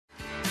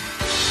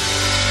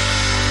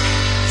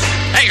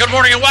good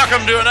morning, and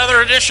welcome to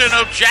another edition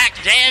of Jack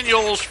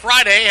Daniels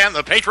Friday and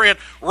the Patriot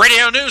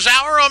Radio News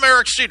Hour. I'm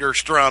Eric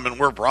Cedarstrom, and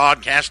we're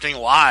broadcasting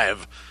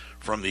live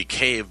from the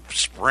Cave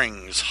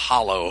Springs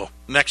Hollow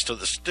next to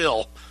the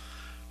Still,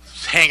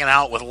 hanging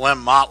out with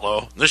Lem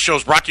Motlow. This show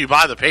is brought to you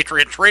by the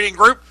Patriot Trading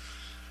Group.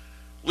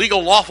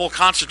 Legal, lawful,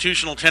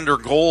 constitutional tender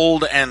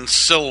gold and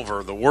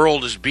silver. The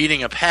world is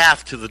beating a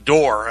path to the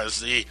door as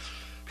the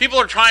people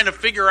are trying to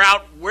figure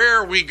out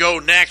where we go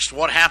next,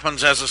 what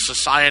happens as a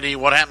society,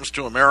 what happens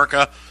to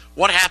America,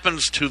 what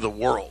happens to the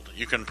world.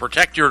 You can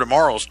protect your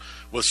tomorrows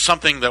with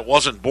something that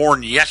wasn't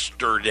born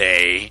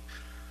yesterday.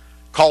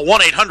 Call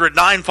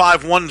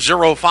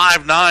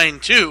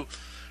 1-800-951-0592,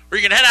 or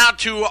you can head out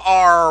to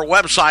our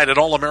website at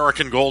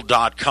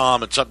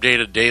allamericangold.com. It's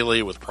updated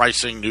daily with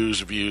pricing, news,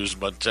 views,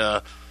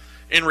 but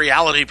in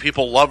reality,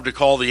 people love to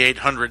call the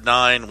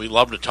 800-9. We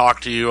love to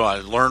talk to you. I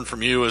learn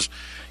from you as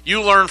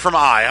you learn from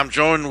I. I'm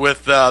joined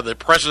with the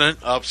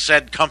president of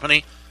said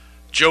company,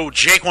 Joe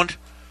Jaquint.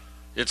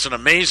 It's an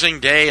amazing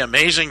day,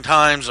 amazing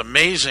times,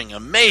 amazing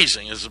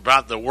is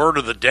about the word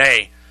of the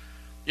day.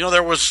 You know,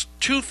 there was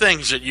two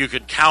things that you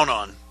could count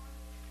on,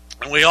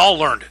 and we all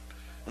learned it.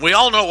 And we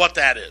all know what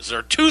that is. There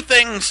are two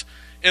things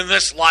in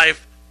this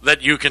life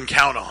that you can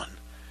count on: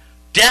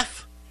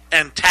 death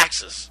and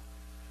taxes.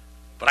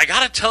 But I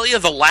got to tell you,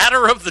 the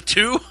latter of the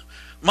two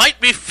might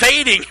be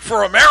fading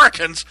for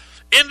Americans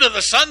into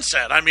the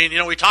sunset. I mean, you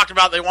know, we talked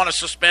about they want to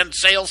suspend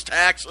sales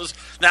taxes.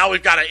 Now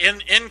we've got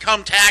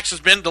income tax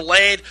has been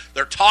delayed.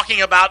 They're talking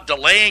about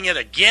delaying it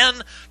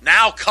again.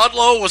 Now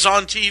Kudlow was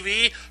on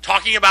TV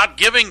talking about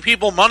giving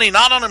people money,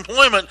 not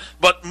unemployment,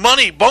 but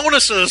money,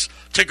 bonuses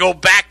to go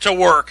back to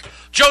work.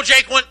 Joe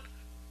Jaquint,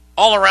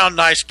 all-around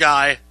nice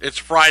guy. It's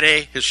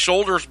Friday. His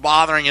shoulder's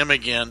bothering him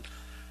again.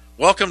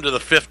 Welcome to the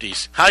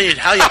 50s. How you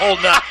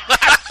holding up?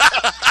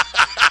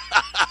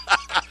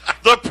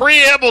 The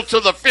preamble to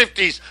the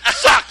 50s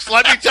sucks.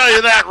 Let me tell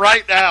you that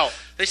right now.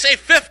 They say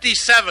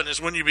 57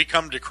 is when you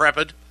become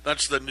decrepit.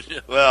 That's the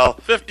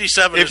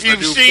 57. If is the new 40.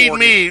 If you've seen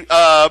me,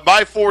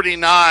 my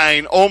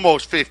 49,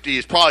 almost 50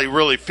 is probably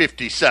really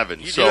 57.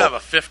 You do have a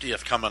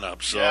 50th coming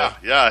up, so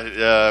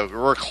yeah.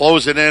 We're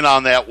closing in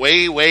on that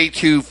way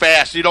too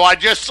fast. You know, I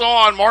just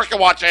saw on Market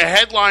Watch a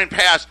headline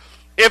pass.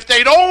 If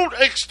they don't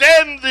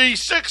extend the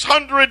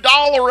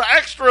 $600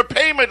 extra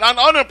payment on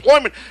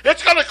unemployment,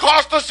 it's going to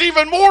cost us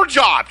even more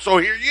jobs. So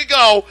here you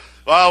go.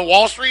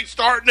 Wall Street's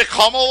starting to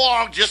come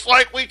along, just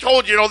like we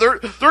told you. You know,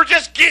 they're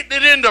just getting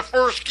it into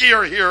first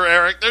gear here,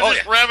 Eric. They're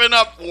just revving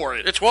up for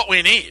it. It's what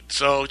we need.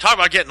 So talk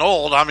about getting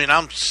old. I mean,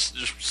 I'm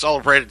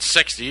celebrated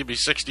 60. It'll be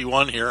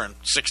 61 here in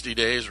 60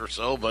 days or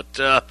so. But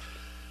I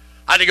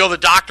had to go to the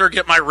doctor,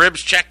 get my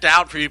ribs checked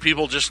out. For you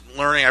people just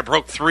learning, I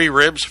broke 3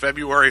 ribs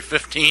February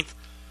 15th.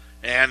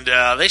 And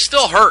they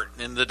still hurt.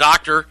 And the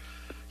doctor,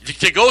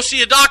 to go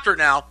see a doctor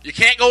now, you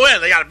can't go in.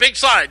 They got a big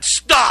sign,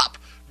 stop,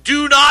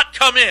 do not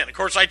come in. Of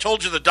course, I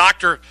told you the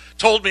doctor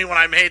told me when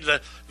I made the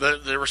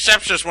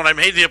receptionist, when I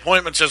made the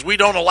appointment, says we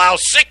don't allow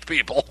sick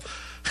people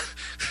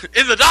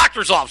in the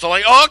doctor's office. I'm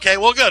like, oh, okay,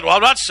 well, good. Well,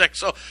 I'm not sick.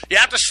 So you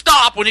have to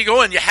stop when you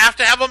go in. You have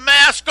to have a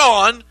mask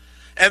on,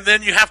 and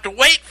then you have to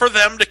wait for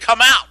them to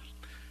come out.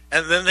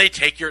 And then they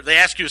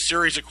ask you a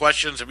series of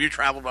questions. Have you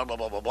traveled? Blah blah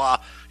blah blah blah.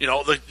 You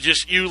know,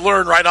 you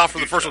learn right off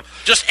from the first one.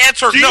 Just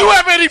answer. Do you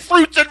have any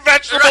fruits and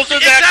vegetables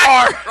in that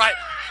car? Right.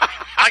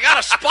 I got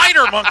a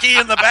spider monkey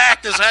in the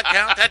back. Does that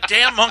count? That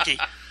damn monkey.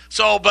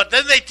 So, but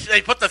then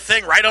they put the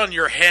thing right on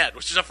your head,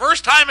 which is the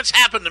first time it's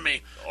happened to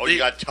me. Oh, you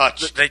got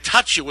touched. They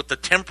touch you with the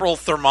temporal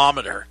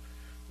thermometer.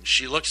 And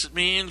she looks at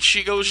me and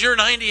she goes, "You're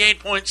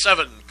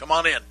 98.7. Come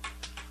on in."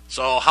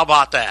 So how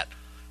about that?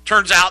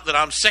 Turns out that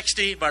I'm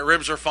 60. My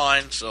ribs are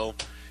fine. So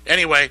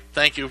anyway,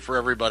 thank you for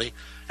everybody.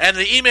 And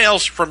the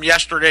emails from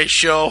yesterday's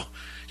show,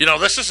 you know,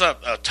 this is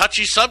a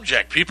touchy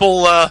subject.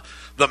 People, the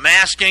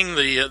masking,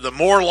 the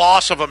more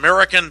loss of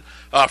American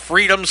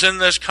freedoms in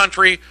this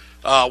country.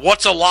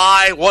 What's a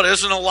lie? What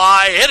isn't a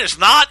lie? It is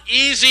not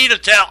easy to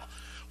tell.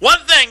 One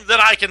thing that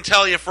I can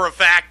tell you for a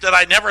fact that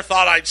I never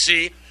thought I'd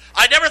see,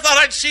 a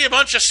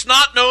bunch of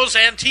snot-nosed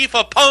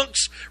Antifa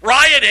punks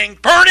rioting,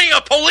 burning a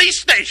police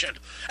station.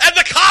 And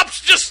the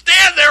cops just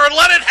stand there and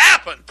let it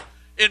happen.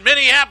 In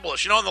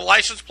Minneapolis, you know, on the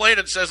license plate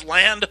it says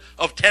land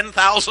of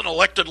 10,000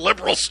 elected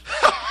liberals.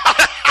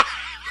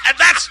 And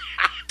that's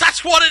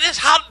what it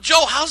is.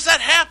 Joe, how's that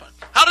happen?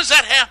 How does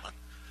that happen?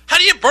 How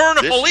do you burn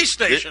a police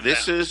station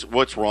This is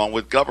what's wrong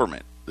with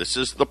government. This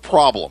is the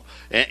problem.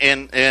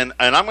 And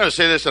I'm going to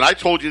say this, and I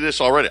told you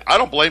this already. I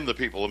don't blame the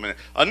people. I mean,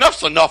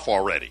 enough's enough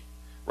already,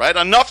 right?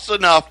 Enough's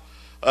enough.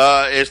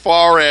 As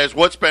far as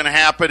what's been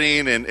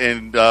happening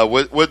and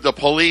with the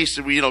police,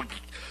 you know,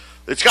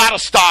 it's got to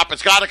stop.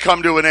 It's got to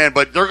come to an end.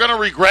 But they're going to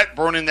regret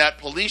burning that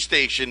police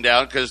station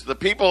down because the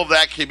people of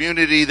that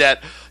community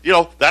that, you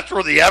know, that's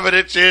where the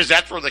evidence is.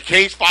 That's where the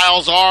case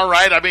files are,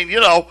 right? I mean, you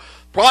know,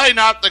 probably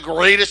not the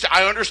greatest.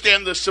 I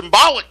understand the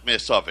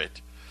symbolicness of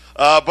it.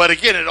 But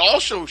again, it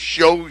also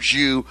shows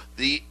you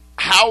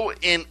how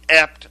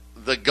inept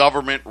the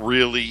government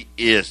really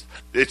is.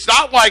 It's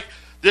not like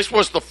this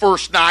was the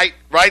first night,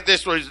 right?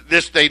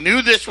 They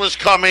knew this was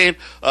coming.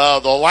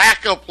 The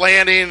lack of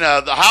planning,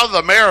 how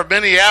the mayor of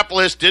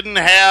Minneapolis didn't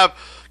have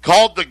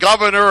called the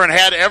governor and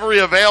had every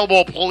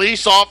available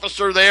police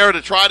officer there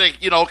to try to,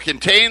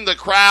 contain the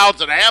crowds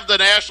and have the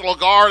National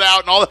Guard out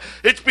and all that.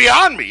 It's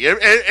beyond me.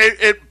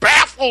 It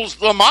baffles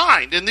the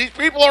mind, and these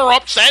people are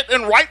upset,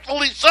 and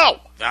rightfully so.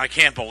 I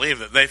can't believe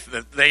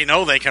that they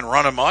know they can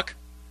run amok.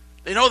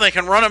 They know they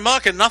can run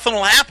amok, and nothing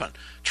will happen.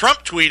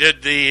 Trump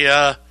tweeted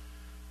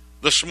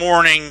this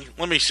morning.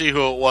 Let me see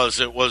who it was.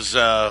 It was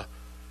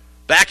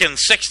back in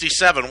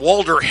 '67.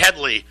 Walter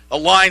Headley, a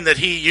line that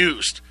he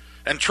used,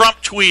 and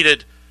Trump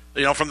tweeted.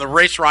 From the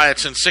race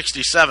riots in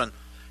 '67,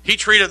 he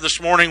tweeted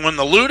this morning, when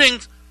the looting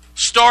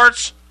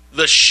starts,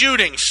 the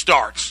shooting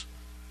starts.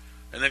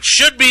 And it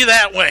should be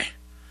that way.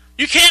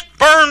 You can't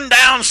burn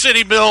down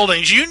city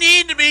buildings.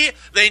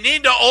 They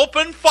need to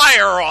open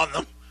fire on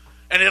them,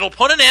 and it'll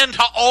put an end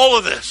to all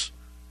of this.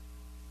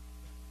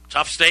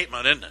 Tough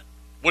statement, isn't it?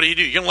 What do?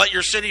 You can let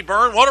your city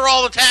burn? What are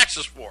all the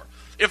taxes for?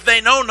 If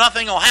they know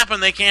nothing will happen,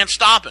 they can't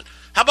stop it.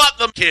 How about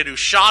the kid who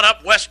shot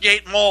up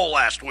Westgate Mall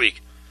last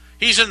week?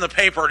 He's in the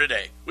paper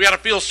today. We got to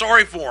feel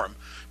sorry for him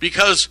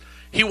because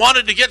he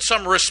wanted to get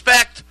some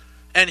respect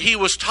and he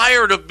was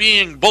tired of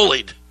being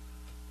bullied.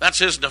 That's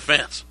his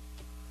defense.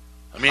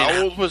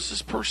 How old was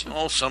this person?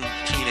 Some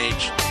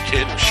teenage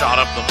kid who shot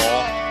up the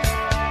mall.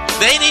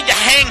 They need to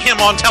hang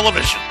him on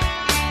television.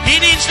 He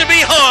needs to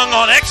be hung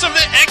on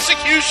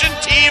Execution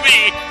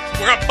TV.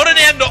 We're going to put an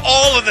end to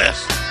all of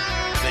this.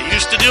 They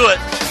used to do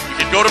it. You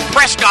could go to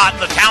Prescott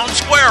in the town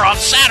square on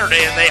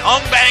Saturday and they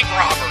hung bank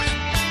robbers.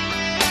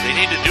 They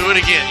need to do it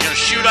again.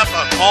 Shoot up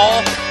a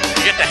mall,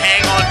 you get to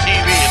hang on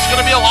TV. It's going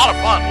to be a lot of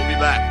fun. We'll be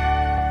back.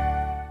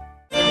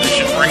 They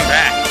should bring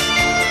back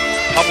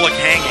public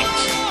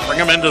hangings. Bring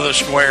them into the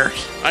squares.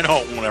 I know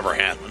it won't ever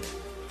happen.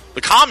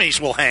 The commies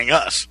will hang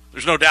us.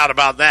 There's no doubt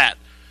about that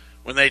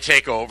when they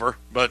take over.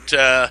 But,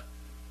 they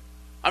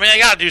got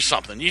to do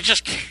something. You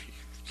just,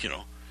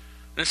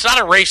 it's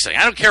not a race thing.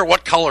 I don't care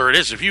what color it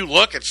is. If you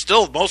look, it's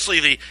still mostly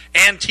the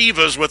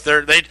Antivas with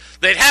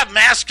they'd have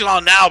masks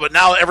on now, but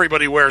now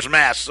everybody wears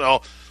masks.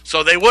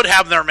 So they would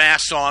have their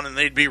masks on and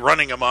they'd be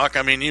running amok.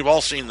 You've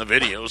all seen the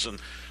videos and,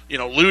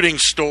 looting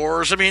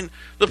stores.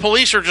 The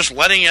police are just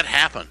letting it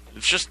happen.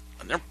 It's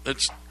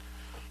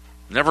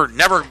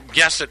never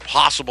guessed it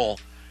possible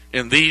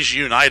in these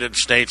United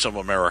States of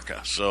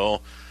America.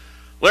 So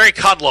Larry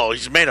Kudlow,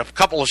 he's made a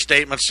couple of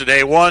statements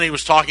today. One, he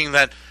was talking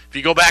that if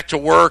you go back to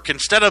work,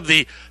 instead of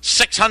the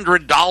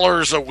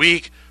 $600 a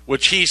week,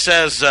 which he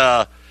says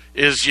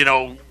is,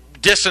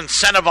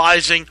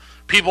 disincentivizing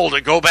people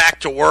to go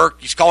back to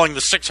work, he's calling the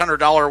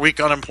 $600 a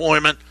week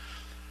unemployment.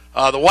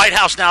 The White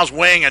House now is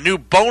weighing a new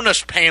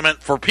bonus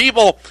payment for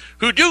people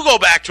who do go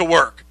back to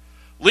work,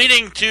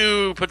 leading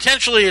to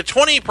potentially a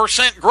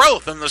 20%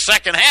 growth in the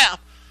second half.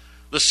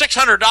 The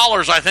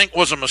 $600, I think,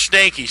 was a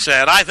mistake, he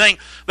said. I think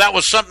that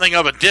was something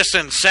of a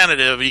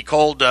disincentive. He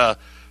called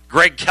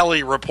Greg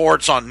Kelly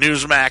reports on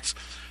Newsmax.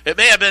 It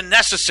may have been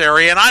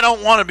necessary, and I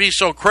don't want to be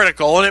so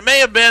critical, and it may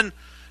have been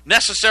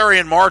necessary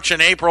in March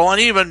and April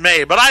and even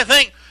May, but I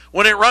think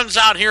when it runs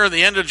out here at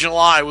the end of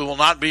July, we will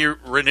not be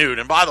renewed.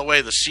 And by the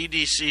way, the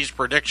CDC's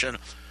prediction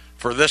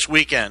for this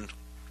weekend,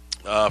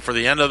 for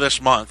the end of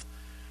this month,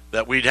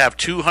 that we'd have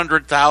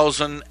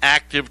 200,000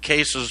 active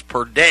cases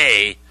per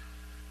day.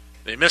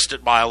 They missed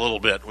it by a little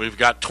bit. We've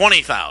got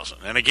 20,000.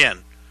 And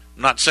again,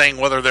 I'm not saying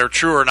whether they're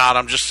true or not.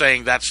 I'm just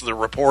saying that's the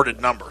reported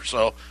number.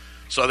 So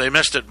they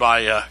missed it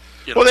by,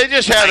 well, they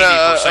just had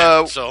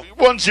 90%.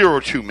 1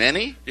 0 too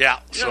many. Yeah.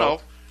 So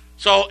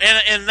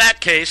in that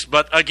case,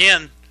 but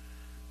again,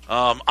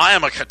 I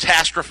am a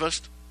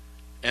catastrophist,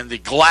 and the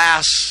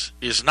glass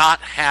is not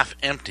half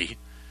empty.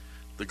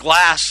 The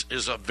glass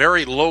is a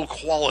very low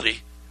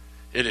quality.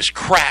 It is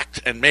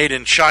cracked and made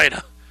in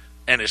China,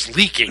 and it's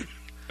leaking.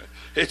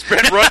 It's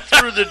been run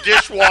through the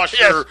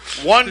dishwasher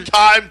one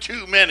time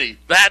too many.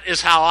 That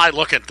is how I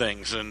look at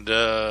things, and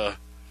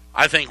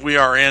I think we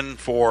are in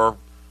for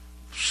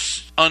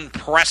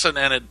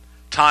unprecedented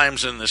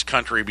times in this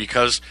country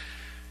because,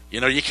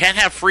 you can't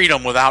have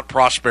freedom without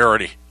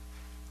prosperity.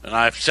 And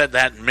I've said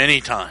that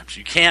many times.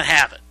 You can't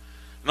have it.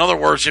 In other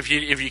words, if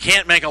you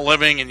can't make a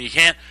living and you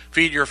can't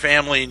feed your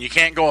family and you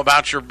can't go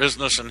about your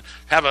business and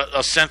have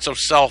a sense of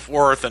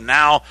self-worth, and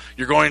now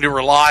you're going to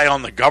rely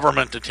on the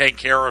government to take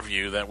care of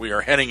you, that we are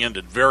heading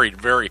into very,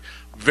 very,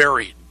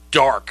 very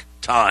dark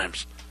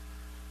times.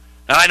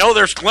 And I know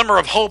there's glimmer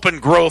of hope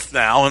and growth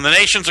now, and the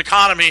nation's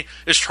economy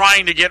is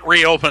trying to get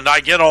reopened. I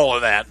get all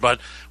of that, but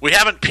we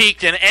haven't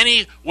peaked in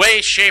any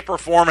way, shape, or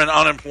form in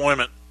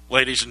unemployment,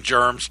 ladies and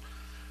germs.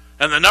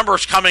 And the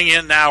numbers coming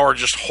in now are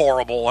just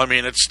horrible.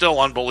 It's still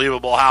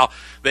unbelievable how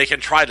they can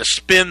try to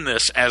spin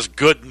this as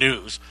good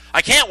news.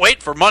 I can't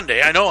wait for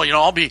Monday. I know,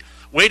 I'll be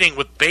waiting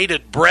with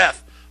bated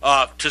breath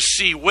to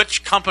see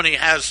which company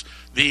has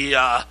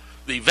the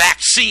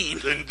vaccine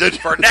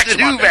for next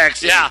new Monday.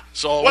 Vaccine. Yeah.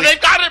 Well,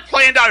 they've got it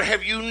planned out.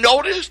 Have you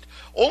noticed?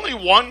 Only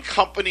one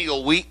company a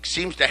week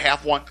seems to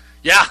have one.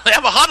 Yeah, they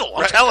have a huddle.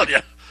 I'm telling you.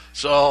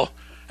 So.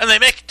 and they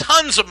make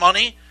tons of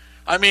money.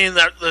 I mean,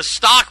 the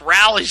stock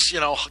rallies,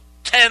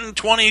 10,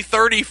 20,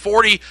 30,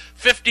 40,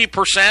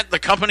 50%, the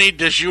company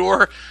du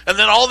jour, and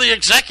then all the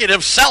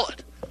executives sell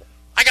it.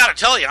 I got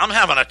to tell you, I'm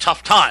having a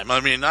tough time.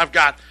 I mean, I've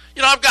got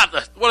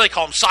the, what do they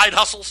call them, side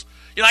hustles?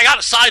 I got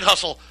a side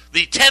hustle,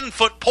 the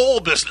 10-foot pole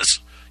business,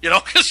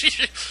 because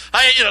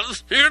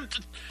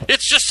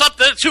it's just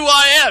something, it's who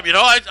I am,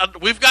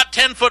 we've got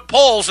 10-foot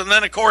poles, and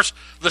then, of course,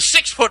 the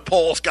 6-foot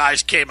poles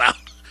guys came out,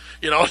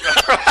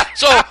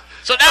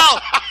 So now,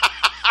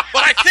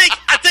 but I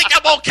think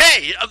I'm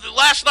okay.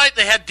 Last night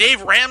they had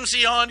Dave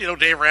Ramsey on.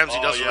 Dave Ramsey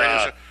does the radio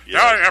show.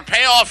 Yeah. You're gonna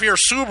pay off your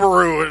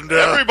Subaru and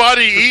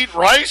everybody eat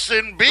rice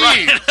and beans.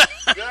 Right.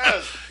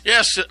 Yes.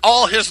 Yes,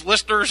 all his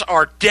listeners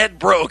are dead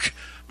broke.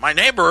 My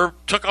neighbor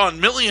took on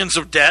millions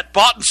of debt,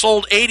 bought and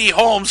sold 80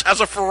 homes, has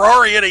a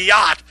Ferrari and a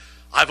yacht.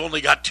 I've only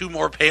got 2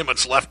 more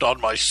payments left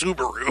on my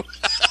Subaru.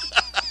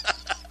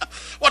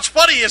 What's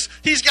funny is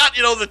he's got,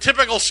 the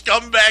typical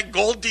scumbag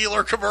gold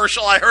dealer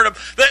commercial. I heard him.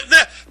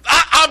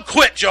 I'm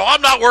quit, Joe.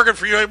 I'm not working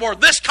for you anymore.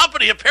 This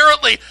company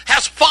apparently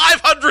has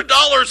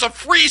 $500 of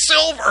free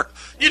silver.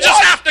 You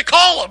just have to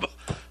call them.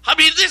 I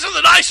mean, these are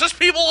the nicest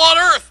people on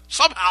earth.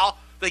 Somehow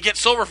they get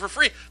silver for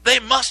free. They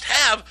must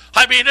have.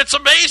 I mean, it's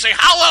amazing.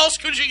 How else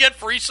could you get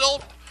free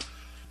silver?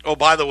 Oh,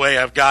 by the way,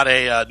 I've got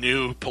a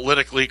new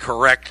politically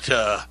correct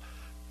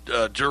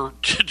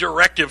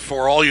directive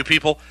for all you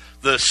people.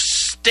 The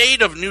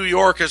state of New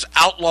York has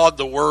outlawed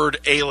the word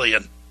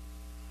alien.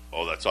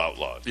 Oh, that's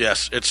outlawed.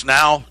 Yes, it's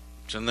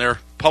in their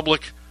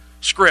public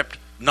script,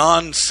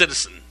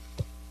 non-citizen.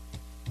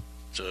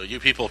 So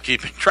you people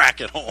keeping track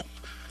at home.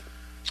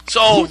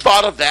 So who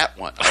thought of that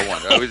one? I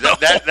wonder.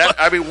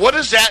 I mean, what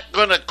is that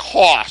going to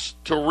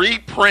cost to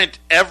reprint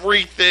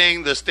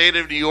everything the state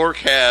of New York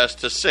has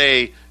to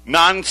say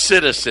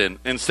non-citizen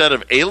instead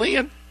of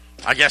alien?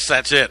 I guess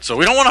that's it. So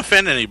we don't want to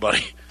offend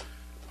anybody.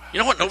 You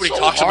know what nobody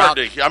talks about?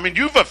 I mean,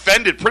 you've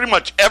offended pretty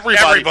much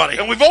everybody.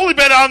 And we've only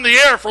been on the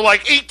air for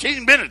like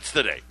 18 minutes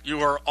today.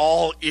 You are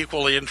all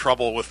equally in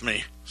trouble with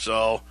me.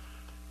 So,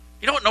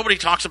 you know what nobody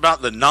talks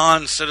about? The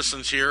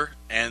non-citizens here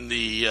and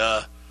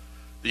the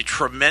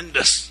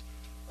tremendous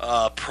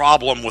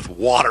problem with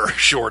water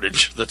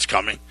shortage that's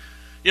coming.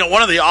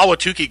 One of the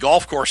Ahwatukee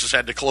golf courses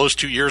had to close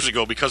 2 years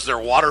ago because their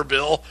water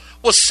bill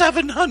was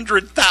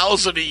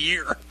 $700,000 a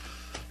year.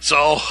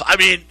 So, I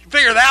mean,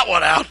 figure that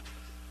one out.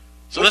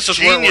 So this is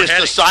where we're heading.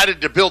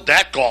 Decided to build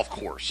that golf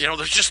course.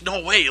 There's just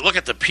no way. You look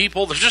at the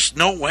people, there's just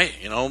no way.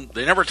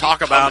 They never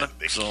talk about it.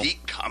 They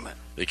keep coming.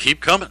 They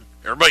keep coming.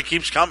 Everybody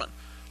keeps coming.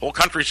 The whole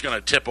country's going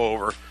to tip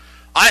over.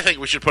 I think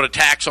we should put a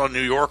tax on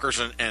New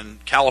Yorkers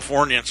and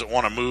Californians that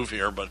want to move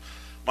here, but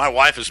my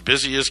wife is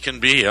busy as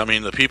can be. I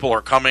mean, the people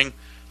are coming.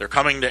 They're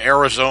coming to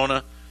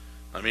Arizona.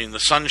 I mean, the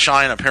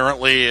sunshine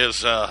apparently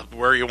is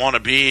where you want to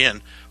be, and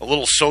a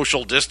little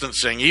social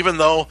distancing, even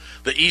though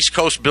the East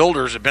Coast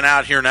builders have been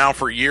out here now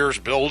for years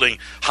building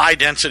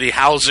high-density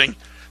housing.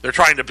 They're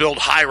trying to build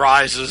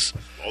high-rises.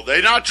 Well,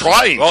 they're not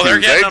trying to.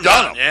 They're getting They've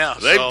done it. Yeah,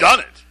 They've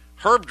done it.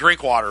 Herb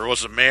Drinkwater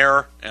was the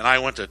mayor, and I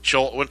went to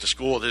school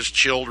with his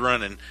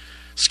children, and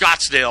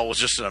Scottsdale was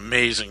just an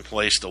amazing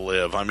place to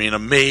live. I mean,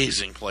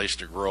 amazing place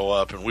to grow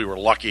up, and we were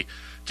lucky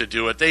to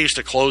do it. They used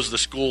to close the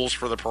schools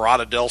for the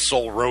Parada del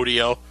Sol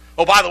Rodeo.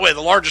 Oh, by the way,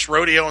 the largest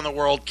rodeo in the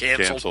world,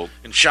 canceled.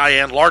 In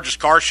Cheyenne. Largest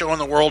car show in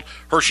the world,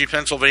 Hershey,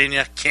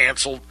 Pennsylvania,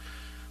 canceled.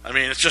 I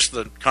mean, it's just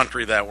the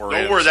country that we're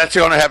in. Don't worry, that's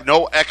going to have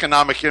no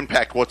economic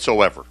impact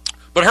whatsoever.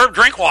 But Herb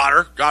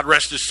Drinkwater, God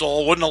rest his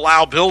soul, wouldn't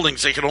allow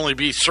buildings. They could only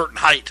be a certain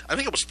height. I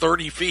think it was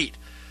 30 feet.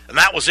 And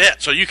that was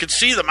it. So you could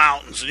see the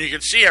mountains and you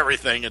could see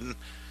everything. And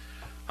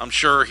I'm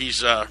sure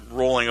he's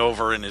rolling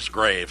over in his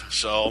grave.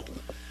 So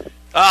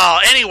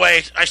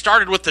anyway, I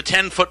started with the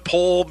 10-foot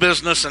pole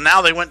business, and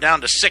now they went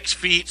down to 6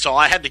 feet. So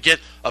I had to get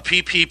a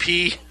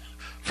PPP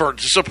to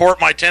support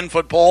my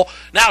 10-foot pole.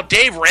 Now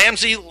Dave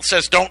Ramsey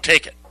says don't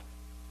take it.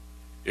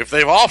 If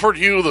they've offered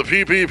you the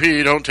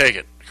PPP, don't take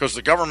it. Because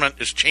the government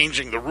is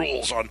changing the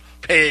rules on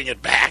paying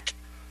it back.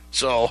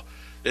 So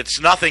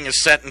nothing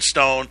is set in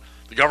stone.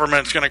 The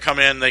government's going to come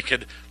in. They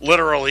could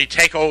literally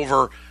take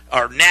over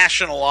or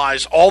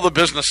nationalize all the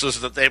businesses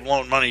that they've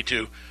loaned money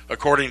to,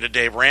 according to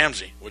Dave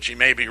Ramsey, which he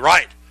may be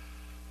right.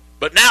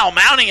 But now,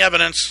 mounting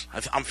evidence,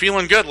 I'm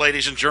feeling good,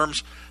 ladies and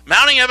germs,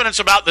 mounting evidence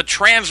about the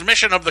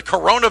transmission of the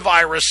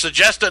coronavirus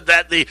suggested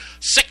that the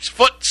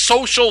 6-foot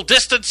social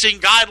distancing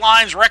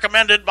guidelines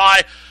recommended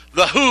by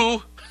the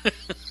WHO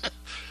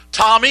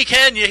Tommy,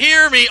 can you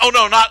hear me?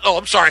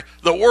 I'm sorry.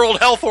 The World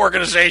Health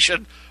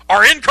Organization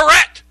are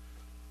incorrect.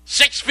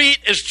 6 feet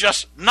is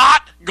just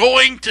not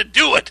going to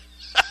do it.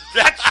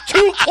 That's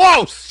too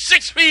close.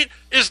 6 feet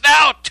is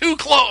now too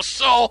close.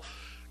 So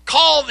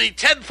call the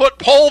 10-foot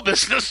pole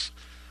business.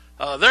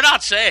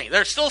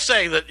 They're still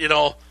saying that,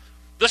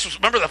 this was,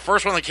 remember the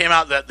first one that came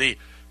out that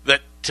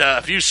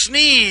if you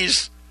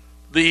sneeze,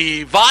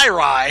 the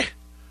viri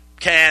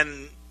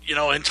can,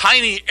 in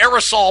tiny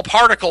aerosol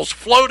particles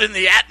float in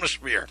the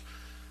atmosphere.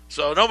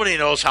 So nobody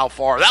knows how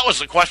far. That was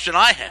the question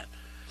I had.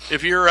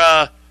 If you're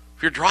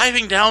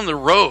driving down the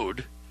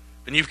road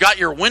and you've got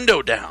your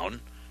window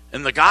down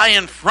and the guy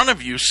in front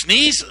of you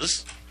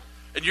sneezes,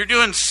 and you're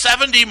doing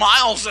 70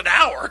 miles an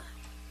hour,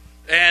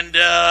 and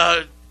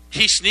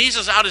he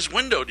sneezes out his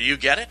window. Do you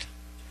get it?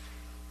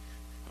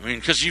 I mean,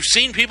 because you've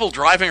seen people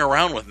driving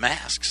around with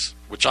masks,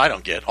 which I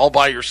don't get, all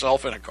by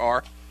yourself in a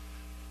car.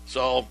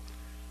 So,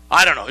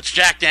 I don't know. It's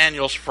Jack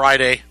Daniels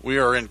Friday. We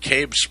are in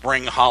Cave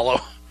Spring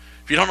Hollow.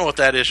 If you don't know what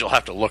that is, you'll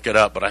have to look it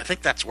up, but I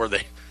think that's where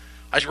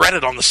I read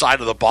it on the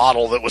side of the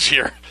bottle that was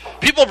here.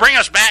 People bring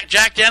us back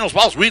Jack Daniels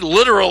bottles. We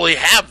literally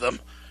have them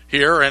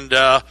here, and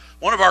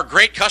one of our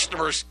great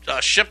customers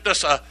shipped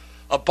us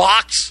a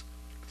box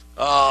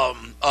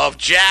of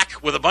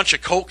Jack with a bunch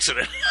of Cokes in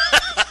it.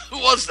 Who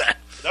was that?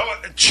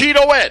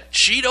 Cheeto Ed.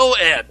 Cheeto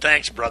Ed.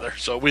 Thanks, brother.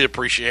 So we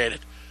appreciate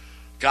it.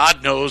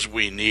 God knows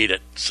we need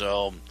it.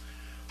 So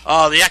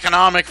the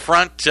economic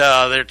front,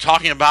 they're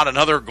talking about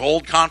another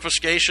gold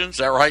confiscation. Is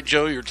that right,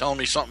 Joe? You're telling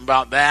me something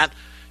about that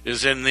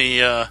is in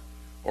the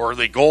or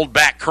the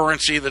gold-backed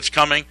currency that's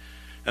coming.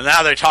 And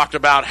now they talked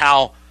about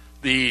how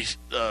the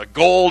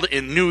gold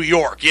in New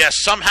York, yes,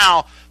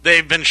 somehow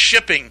they've been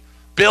shipping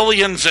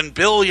billions and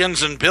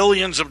billions and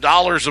billions of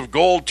dollars of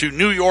gold to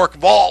New York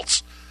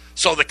vaults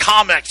so the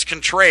COMEX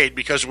can trade,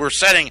 because we're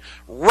setting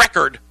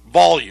record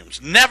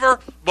volumes. Never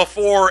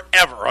before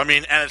ever. I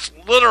mean, and it's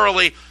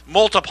literally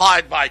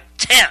multiplied by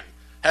 10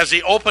 has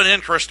the open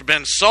interest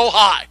been so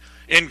high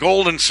in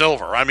gold and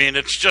silver. I mean,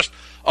 it's just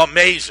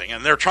amazing.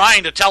 And they're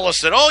trying to tell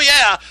us that, oh,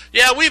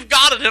 yeah, we've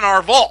got it in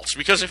our vaults.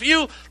 Because if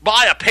you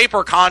buy a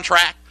paper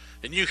contract,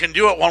 and you can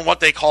do it on what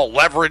they call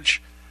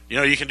leverage,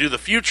 you can do the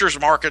futures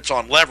markets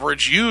on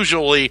leverage.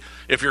 Usually,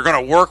 if you're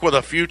going to work with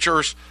a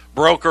futures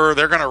broker,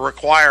 they're going to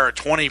require a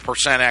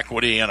 20%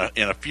 equity in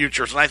a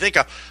futures. And I think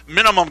a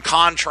minimum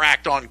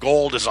contract on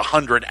gold is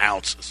 100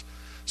 ounces.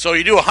 So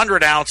you do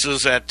 100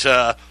 ounces at,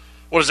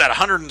 what is that,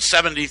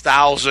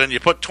 170,000.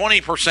 You put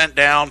 20%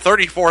 down,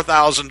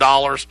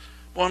 $34,000.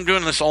 Well, I'm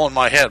doing this all in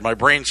my head. My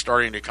brain's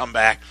starting to come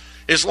back.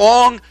 As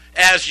long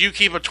as you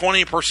keep a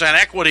 20%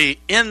 equity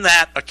in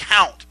that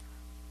account,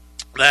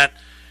 that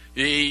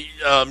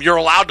you're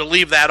allowed to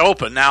leave that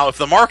open. Now, if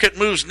the market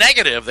moves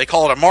negative, they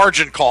call it a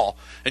margin call,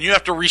 and you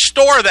have to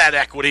restore that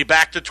equity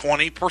back to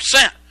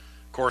 20%. Of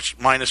course,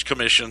 minus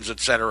commissions, et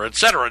cetera, et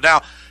cetera.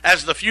 Now,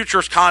 as the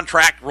futures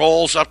contract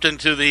rolls up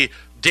into the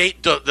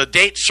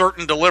date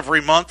certain delivery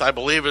month, I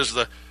believe is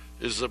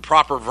the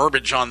proper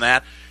verbiage on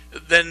that,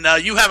 then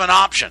you have an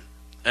option,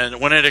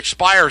 and when it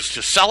expires,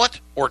 to sell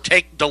it or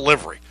take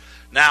delivery.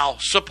 Now,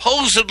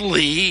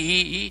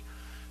 supposedly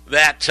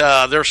that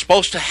they're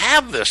supposed to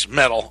have this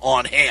metal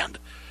on hand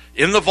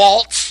in the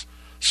vaults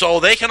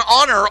so they can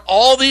honor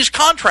all these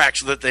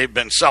contracts that they've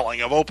been selling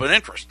of open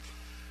interest.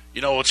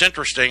 It's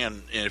interesting,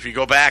 and if you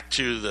go back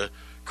to the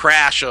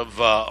crash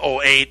of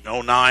 08,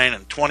 09,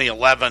 and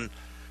 2011,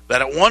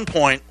 that at one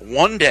point,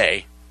 one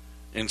day,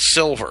 in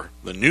silver,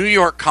 the New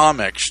York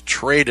COMEX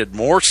traded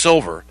more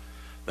silver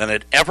than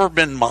had ever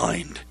been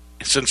mined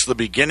since the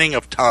beginning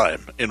of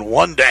time in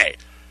one day.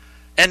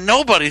 And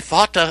nobody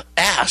thought to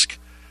ask,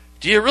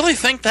 do you really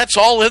think that's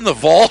all in the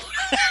vault?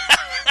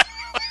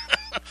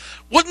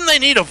 Wouldn't they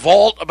need a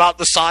vault about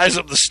the size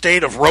of the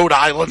state of Rhode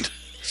Island?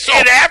 So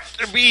it'd have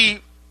to be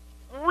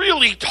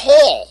really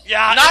tall.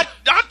 Yeah,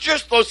 not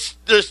just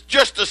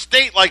just a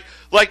state like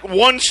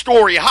 1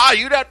 story high.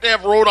 You'd have to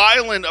have Rhode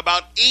Island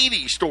about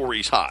 80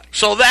 stories high.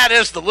 So that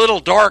is the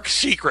little dark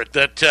secret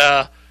that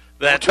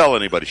don't tell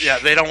anybody. Yeah,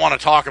 they don't want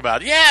to talk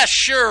about. Yeah,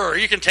 sure,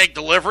 you can take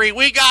delivery.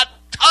 We got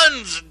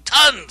tons and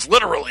tons,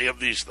 literally, of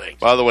these things.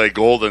 By the way,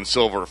 gold and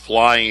silver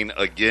flying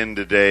again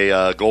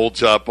today.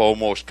 Gold's up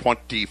almost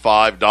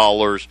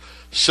 $25.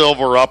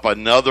 Silver up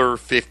another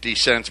 50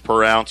 cents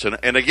per ounce.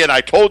 And again,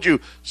 I told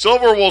you,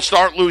 silver will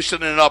start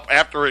loosening up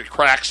after it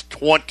cracks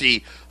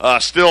 20.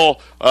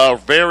 Still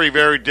very,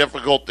 very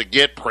difficult to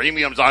get.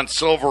 Premiums on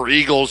Silver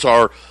Eagles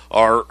are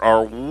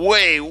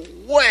way,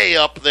 way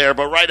up there.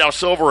 But right now,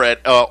 silver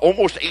at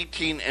almost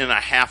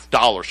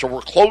 $18.50. So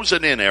we're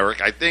closing in,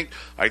 Eric. I think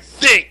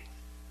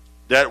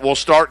that we'll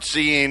start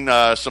seeing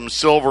some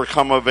silver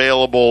come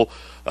available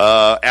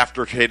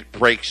after it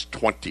breaks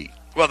 20.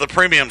 Well, the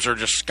premiums are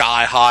just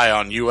sky high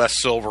on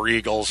U.S. Silver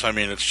Eagles. I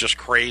mean, it's just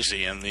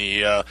crazy, and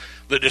the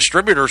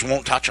distributors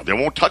won't touch them. They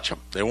won't touch them.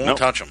 They won't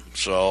touch them.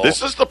 So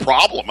this is the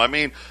problem. I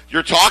mean,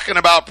 you're talking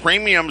about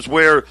premiums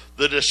where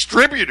the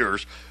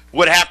distributors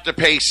would have to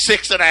pay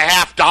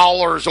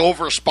 $6.50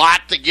 over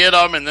spot to get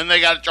them, and then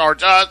they got to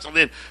charge us, and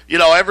then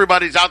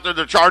everybody's out there.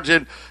 They're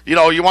charging.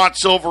 You want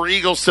Silver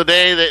Eagles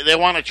today? They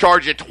want to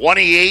charge you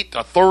 $28 to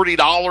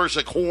 $30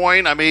 a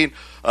coin. I mean,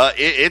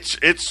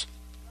 it's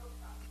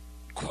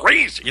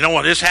crazy. You know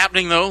what is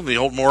happening, though? The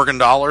old Morgan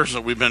dollars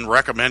that we've been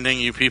recommending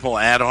you people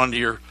add onto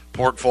your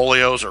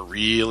portfolios are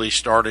really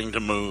starting to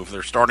move.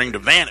 They're starting to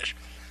vanish.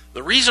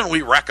 The reason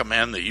we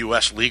recommend the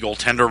U.S. legal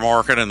tender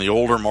market and the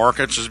older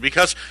markets is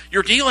because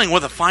you're dealing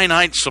with a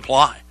finite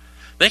supply.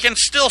 They can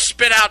still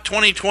spit out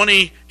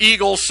 2020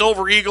 Eagles,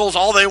 Silver Eagles,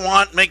 all they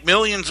want, make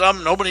millions of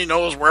them. Nobody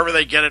knows wherever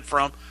they get it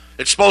from.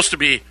 It's supposed to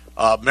be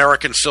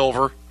American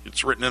silver.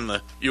 It's written in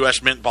the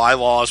U.S. Mint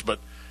bylaws, but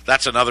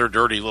That's another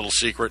dirty little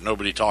secret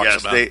nobody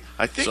talks about.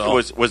 I think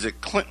it was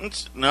it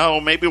Clinton's?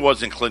 No, maybe it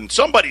wasn't Clinton.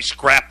 Somebody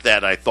scrapped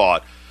that, I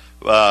thought.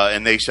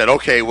 And they said,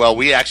 okay, well,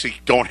 we actually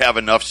don't have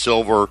enough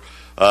silver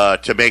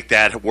to make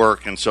that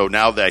work. And so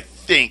now I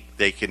think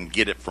they can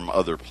get it from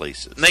other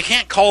places. And they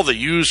can't call the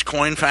used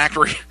coin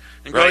factory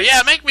and go, Right.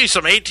 yeah, make me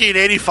some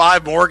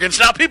 1885 Morgans.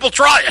 Now people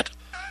try it.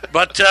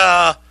 But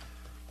the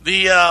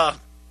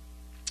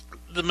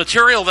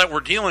material that we're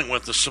dealing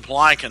with, the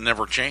supply can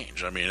never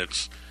change. I mean,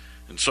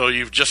 and so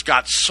you've just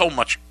got so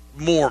much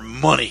more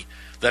money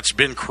that's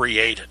been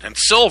created. And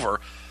silver,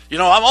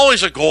 I'm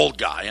always a gold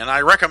guy, and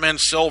I recommend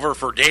silver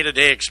for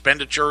day-to-day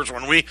expenditures.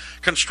 When we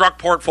construct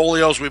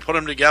portfolios, we put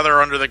them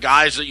together under the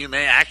guise that you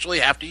may actually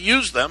have to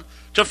use them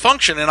to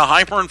function in a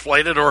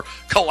hyperinflated or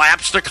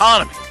collapsed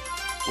economy,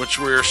 which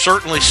we're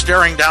certainly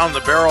staring down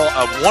the barrel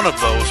of one of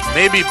those,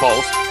 maybe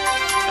both.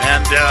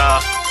 And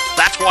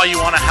that's why you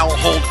want to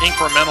hold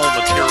incremental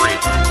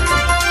material.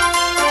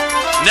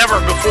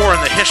 Never before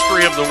in the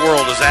history of the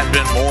world has that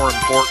been more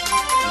important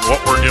than what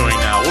we're doing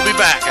now. We'll be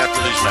back after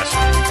these messages.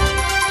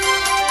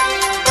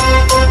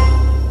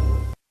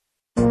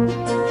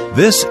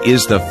 This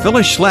is the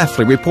Phyllis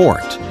Schlafly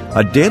Report,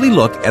 a daily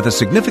look at the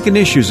significant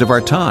issues of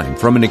our time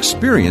from an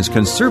experienced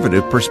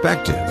conservative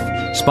perspective.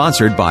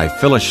 Sponsored by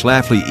Phyllis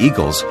Schlafly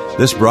Eagles,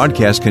 this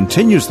broadcast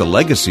continues the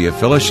legacy of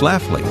Phyllis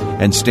Schlafly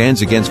and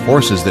stands against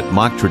forces that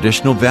mock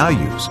traditional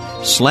values,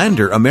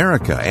 slander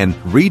America, and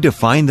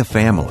redefine the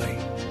family.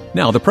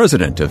 Now, the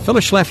president of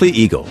Phyllis Schlafly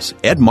Eagles,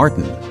 Ed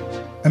Martin.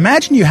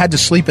 Imagine you had to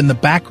sleep in the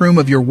back room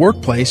of your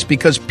workplace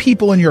because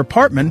people in your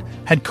apartment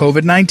had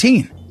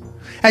COVID-19.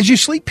 As you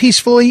sleep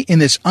peacefully in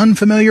this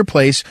unfamiliar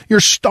place, you're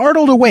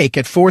startled awake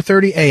at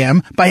 4:30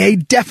 a.m. by a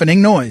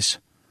deafening noise.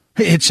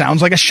 It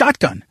sounds like a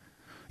shotgun.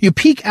 You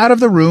peek out of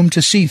the room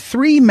to see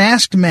 3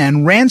 masked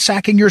men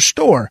ransacking your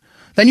store.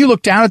 Then you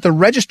look down at the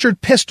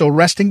registered pistol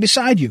resting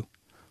beside you.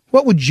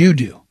 What would you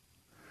do?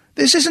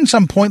 This isn't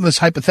some pointless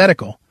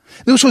hypothetical.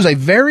 This was a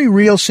very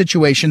real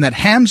situation that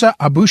Hamza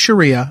Abu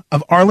Sharia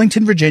of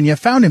Arlington, Virginia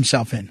found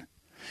himself in.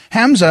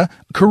 Hamza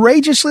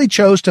courageously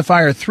chose to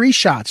fire 3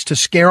 shots to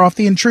scare off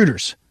the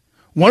intruders.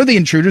 One of the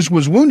intruders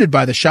was wounded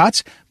by the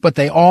shots, but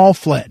they all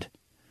fled.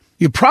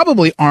 You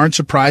probably aren't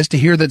surprised to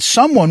hear that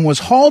someone was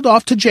hauled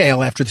off to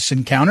jail after this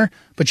encounter,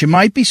 but you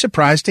might be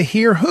surprised to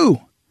hear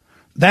who.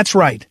 That's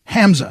right,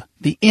 Hamza,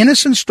 the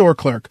innocent store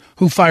clerk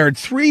who fired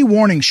 3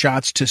 warning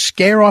shots to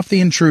scare off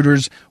the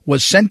intruders,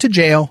 was sent to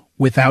jail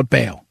without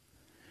bail.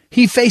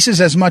 He faces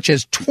as much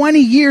as 20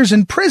 years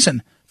in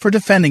prison for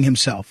defending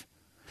himself.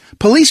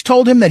 Police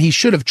told him that he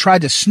should have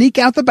tried to sneak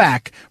out the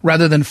back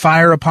rather than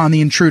fire upon the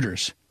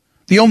intruders.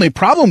 The only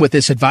problem with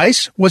this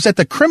advice was that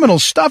the criminal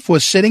stuff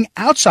was sitting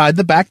outside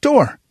the back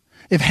door.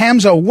 If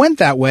Hamza went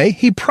that way,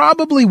 he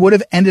probably would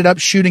have ended up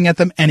shooting at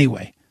them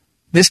anyway.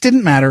 This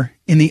didn't matter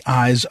in the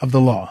eyes of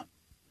the law.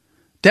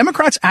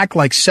 Democrats act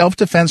like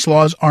self-defense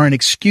laws are an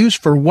excuse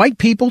for white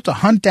people to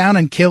hunt down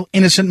and kill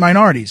innocent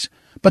minorities.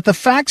 But the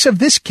facts of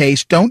this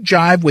case don't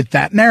jive with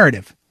that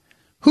narrative.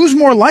 Who's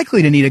more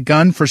likely to need a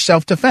gun for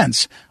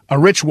self-defense, a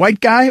rich white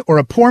guy or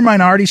a poor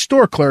minority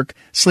store clerk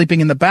sleeping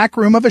in the back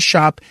room of a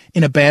shop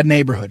in a bad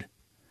neighborhood?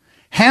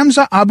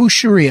 Hamza Abu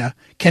Sharia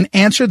can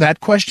answer that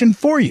question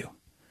for you.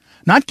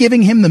 Not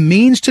giving him the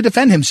means to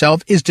defend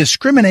himself is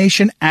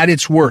discrimination at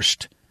its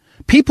worst.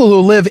 People who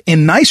live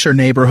in nicer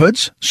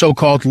neighborhoods,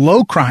 so-called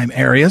low-crime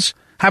areas,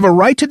 have a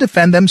right to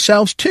defend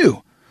themselves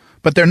too,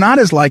 but they're not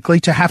as likely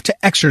to have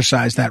to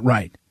exercise that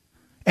right.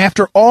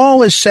 After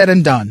all is said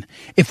and done,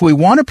 if we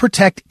want to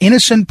protect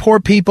innocent poor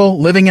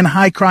people living in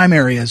high-crime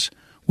areas,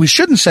 we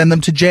shouldn't send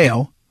them to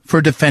jail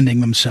for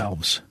defending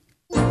themselves.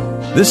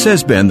 This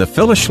has been the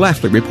Phyllis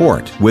Schlafly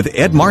Report with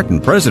Ed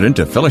Martin, president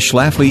of Phyllis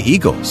Schlafly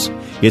Eagles.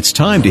 It's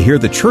time to hear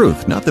the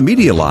truth, not the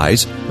media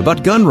lies,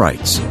 about gun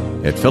rights.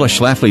 At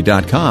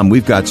phyllisschlafly.com,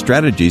 we've got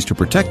strategies to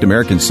protect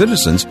American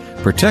citizens,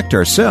 protect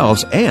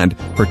ourselves, and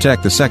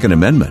protect the Second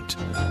Amendment.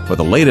 For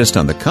the latest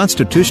on the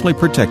constitutionally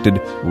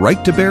protected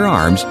right to bear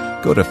arms,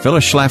 go to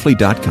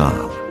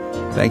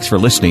phyllisschlafly.com. Thanks for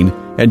listening,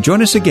 and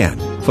join us again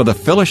for the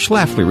Phyllis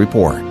Schlafly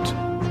Report.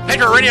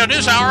 Edgar Radio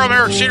News Hour. I'm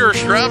Eric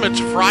Cedarstrom. It's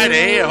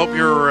Friday. I hope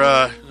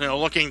you're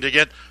looking to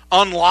get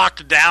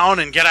unlocked down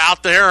and get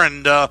out there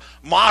and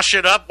mosh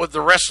it up with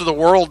the rest of the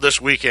world this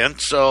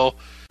weekend. So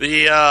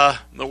the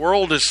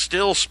world is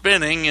still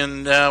spinning,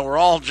 and we're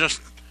all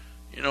just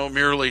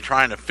merely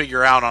trying to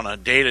figure out on a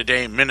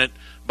day-to-day,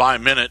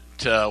 minute-by-minute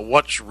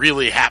what's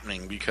really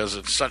happening, because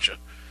it's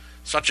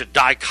such a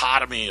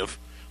dichotomy of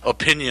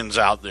opinions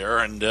out there,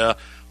 and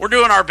we're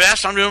doing our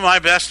best. I'm doing my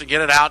best to get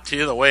it out to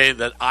you the way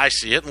that I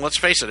see it. And let's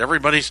face it,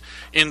 everybody's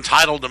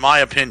entitled to my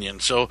opinion.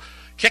 So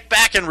kick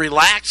back and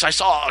relax. I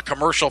saw a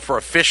commercial for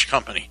a fish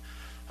company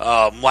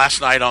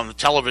last night on the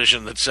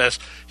television that says,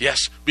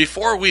 yes,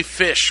 before we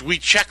fish, we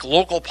check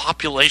local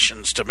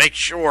populations to make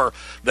sure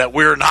that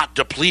we're not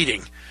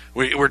depleting.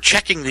 We're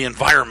checking the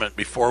environment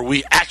before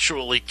we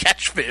actually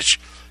catch fish.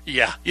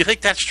 Yeah, you think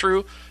that's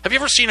true? Have you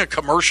ever seen a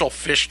commercial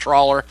fish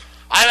trawler?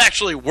 I've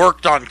actually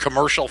worked on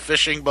commercial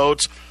fishing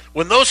boats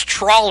when those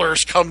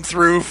trawlers come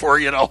through for,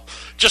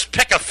 just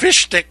pick a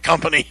fish stick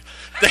company,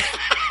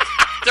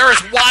 there is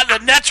one, the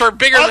nets are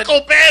bigger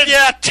Uncle Ben.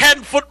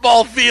 10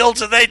 football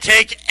fields, and they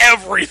take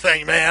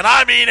everything, man.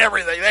 I mean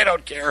everything. They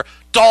don't care.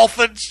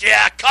 Dolphins,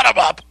 cut them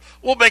up.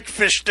 We'll make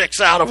fish sticks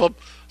out of them.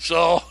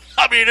 So,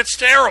 I mean, it's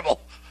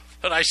terrible.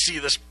 And I see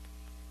this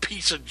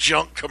piece of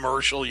junk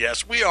commercial.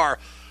 Yes, we are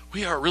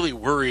really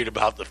worried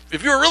about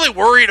if you're really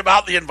worried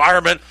about the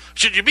environment,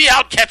 should you be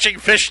out catching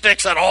fish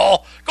sticks at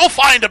all? Go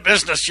find a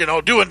business,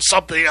 doing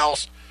something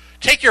else.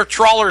 Take your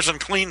trawlers and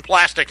clean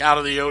plastic out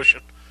of the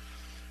ocean.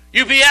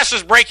 UPS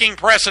is breaking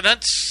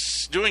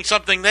precedents, doing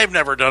something they've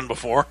never done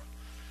before.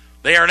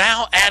 They are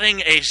now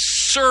adding a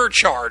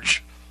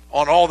surcharge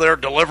on all their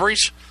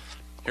deliveries.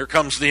 Here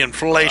comes the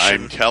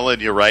inflation. I'm telling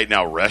you right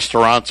now,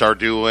 restaurants are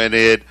doing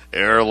it,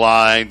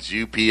 airlines,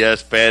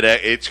 UPS,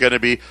 FedEx. It's going to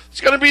be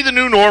the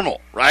new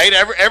normal, right?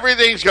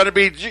 Everything's going to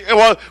be.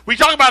 Well, we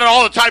talk about it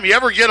all the time. You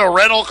ever get a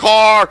rental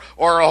car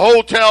or a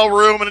hotel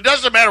room, and it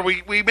doesn't matter.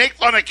 We make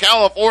fun of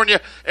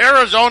California.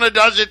 Arizona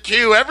does it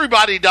too.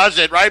 Everybody does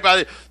it, right?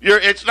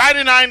 It's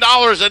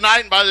 $99 a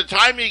night, and by the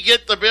time you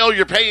get the bill,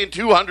 you're paying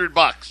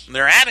 $200. And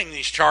they're adding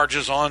these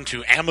charges on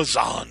to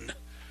Amazon.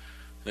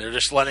 They're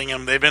just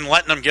they've been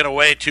letting them get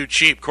away too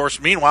cheap. Of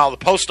course, meanwhile, the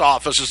post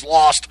office has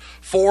lost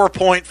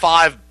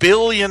 $4.5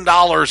 billion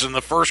in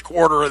the first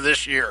quarter of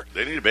this year.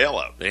 They need a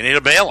bailout. They need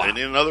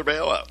another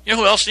bailout. You know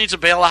who else needs a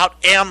bailout?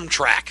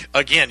 Amtrak.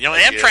 Again,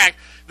 Amtrak,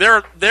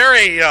 they're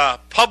a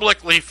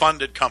publicly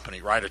funded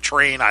company, right? A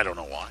train, I don't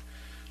know why.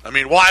 I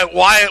mean,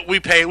 why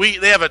we pay?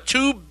 They have a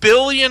 $2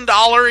 billion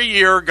a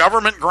year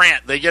government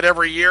grant they get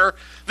every year.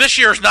 This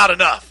year's not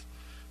enough.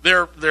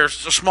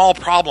 There's a small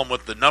problem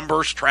with the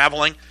numbers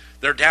traveling.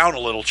 They're down a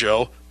little,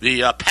 Joe.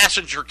 The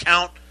passenger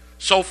count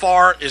so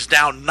far is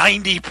down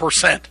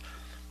 90%.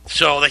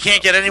 So they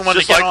can't get anyone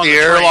to get on the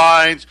train. Just like the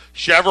airlines.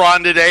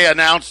 Chevron today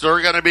announced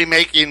they're going to be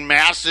making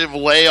massive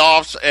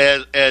layoffs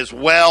as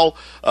well.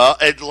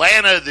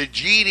 Atlanta, the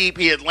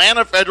GDP,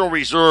 Atlanta Federal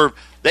Reserve,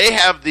 they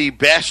have the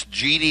best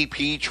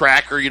GDP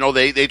tracker.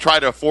 They try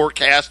to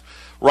forecast.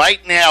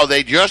 Right now,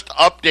 they just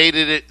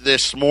updated it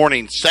this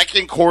morning.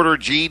 Second quarter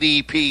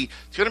GDP,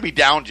 it's going to be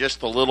down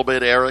just a little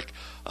bit, Eric.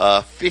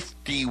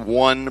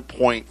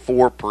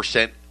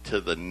 51.4%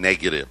 to the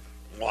negative.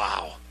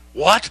 Wow.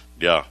 What?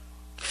 Yeah.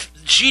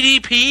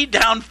 GDP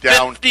down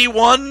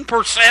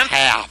 51%?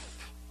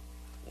 Half.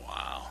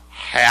 Wow.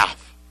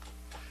 Half.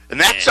 And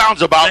that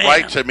sounds about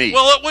right to me.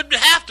 Well, it would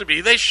have to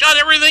be. They shut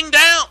everything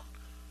down.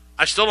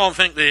 I still don't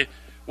think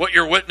what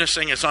you're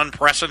witnessing is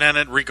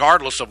unprecedented,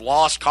 regardless of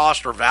loss,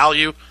 cost, or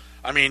value.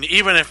 I mean,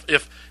 even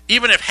if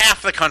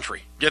half the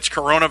country gets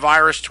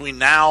coronavirus between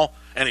now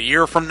and a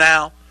year from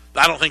now,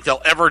 I don't think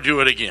they'll ever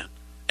do it again.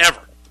 Ever.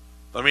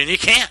 I mean, you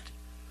can't.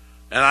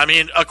 And I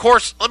mean, of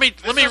course, let me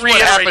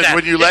reiterate that.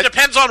 It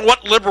depends on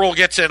what liberal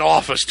gets in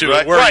office, too,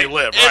 and where you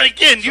live. And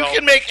again, you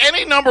can make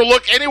any number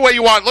look any way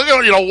you want. Look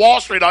at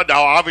Wall Street.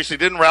 Now, obviously,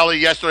 didn't rally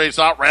yesterday. It's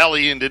not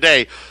rallying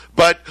today.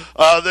 But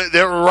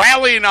they're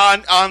rallying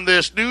on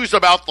this news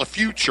about the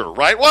future,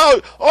 right?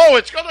 Well,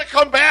 it's going to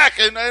come back,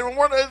 and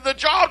the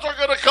jobs are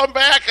going to come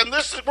back, and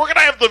we're going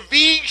to have the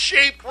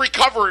V-shaped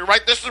recovery,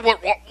 right? This is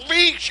what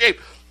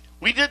V-shaped.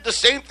 We did the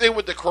same thing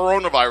with the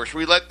coronavirus.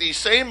 We let these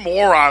same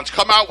morons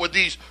come out with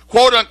these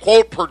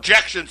quote-unquote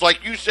projections,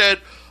 like you said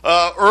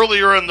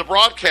earlier in the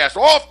broadcast.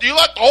 If you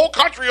let the whole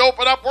country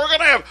open up, we're going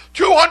to have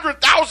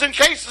 200,000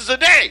 cases a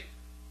day.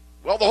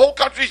 Well, the whole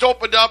country's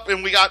opened up,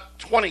 and we got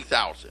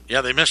 20,000. Yeah,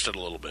 they missed it a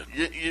little bit.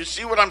 You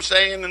see what I'm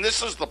saying? And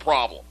this is the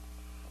problem.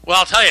 Well,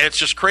 I'll tell you, it's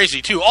just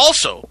crazy, too.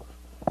 Also,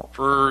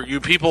 for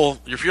you people,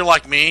 if you're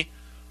like me,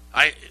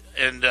 I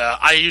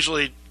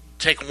usually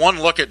take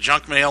one look at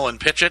junk mail and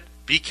pitch it.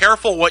 Be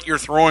careful what you're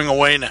throwing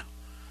away now,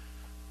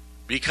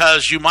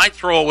 because you might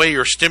throw away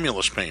your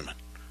stimulus payment.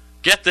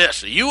 Get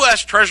this. The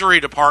U.S. Treasury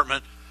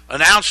Department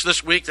announced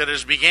this week that it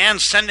has began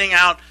sending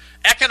out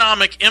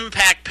economic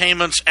impact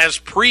payments as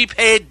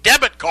prepaid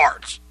debit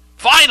cards.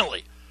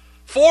 Finally,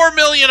 4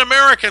 million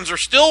Americans are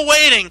still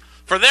waiting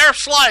for their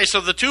slice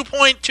of the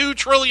 $2.2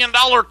 trillion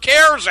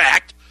CARES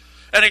Act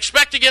and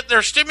expect to get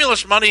their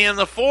stimulus money in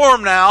the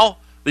form now.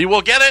 They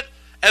will get it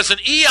as an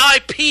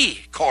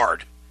EIP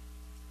card.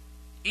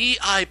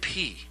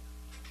 EIP.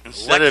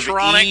 Instead of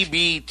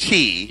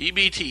EBT.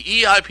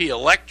 EIP,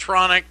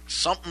 electronic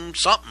something.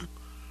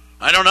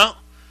 I don't know.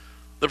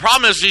 The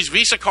problem is these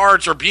Visa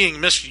cards are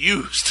being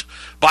misused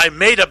by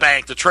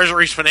MetaBank, the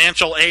Treasury's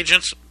financial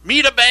agents.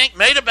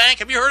 MetaBank,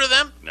 have you heard of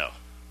them? No.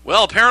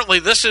 Well, apparently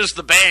this is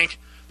the bank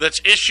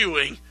that's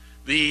issuing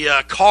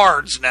the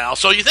cards now.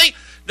 So you think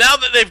now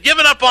that they've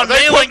given up on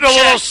mailing checks, a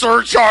little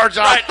surcharge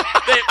on right?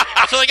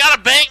 So they got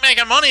a bank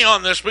making money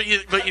on this, but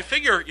you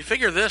figure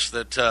this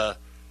that.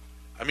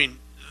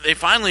 They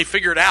finally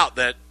figured out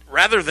that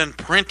rather than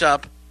print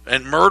up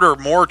and murder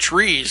more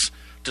trees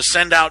to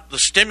send out the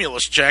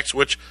stimulus checks,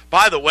 which,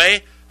 by the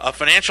way,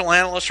 financial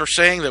analysts are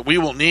saying that we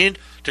will need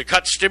to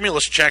cut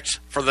stimulus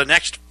checks for the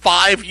next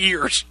 5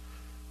 years.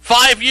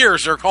 5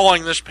 years they're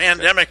calling this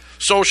pandemic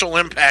social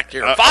impact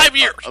here. 5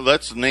 years.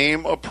 Let's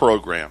name a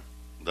program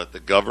that the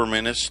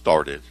government has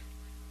started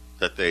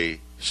that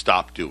they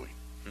stop doing.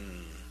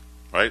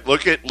 Right?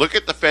 Look at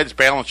the Fed's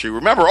balance sheet.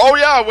 Remember,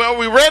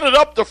 we ran it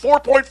up to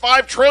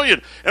 $4.5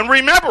 trillion. And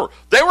remember,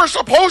 they were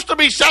supposed to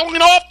be selling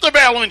off the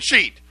balance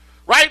sheet.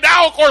 Right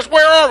now, of course,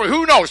 where are we?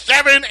 Who knows?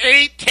 7,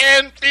 8,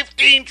 10,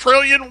 15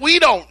 trillion? We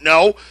don't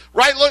know.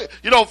 Right? Look,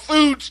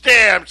 food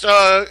stamps,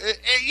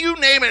 you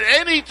name it,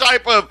 any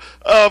type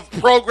of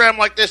program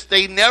like this,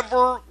 they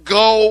never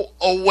go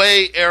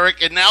away,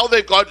 Eric. And now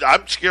they've got,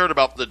 I'm scared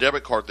about the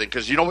debit card thing,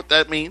 because you know what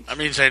that means? That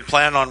means they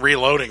plan on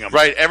reloading them.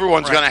 Right.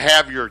 Everyone's going to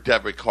have your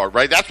debit card,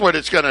 right? That's what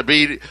it's going to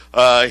be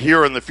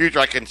here in the future.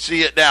 I can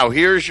see it now.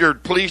 Here's your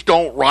Please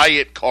Don't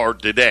Riot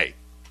card today.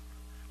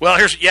 Well,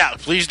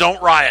 please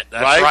don't riot.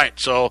 That's right.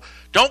 So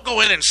don't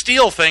go in and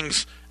steal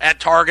things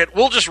at Target.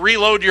 We'll just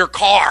reload your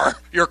card,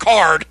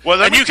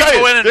 well, and you can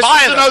go in and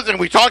buy them. Another thing.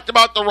 We talked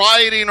about the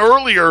rioting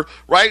earlier,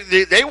 right?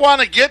 They want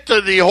to get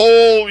to the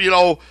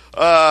whole,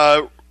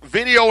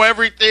 video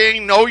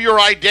everything, know your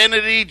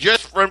identity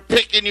just from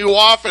picking you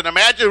off, and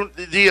imagine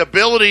the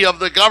ability of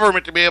the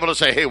government to be able to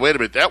say, hey, wait a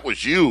minute, that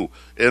was you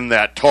in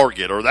that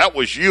Target, or that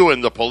was you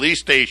in the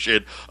police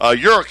station,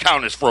 your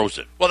account is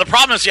frozen. Well, the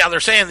problem is, they're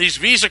saying these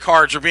Visa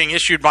cards are being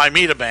issued by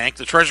MetaBank,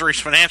 the Treasury's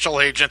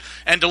financial agent,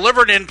 and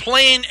delivered in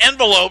plain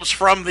envelopes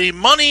from the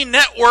Money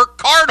Network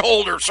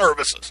cardholder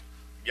services.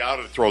 You ought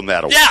to have thrown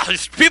that away. Yeah,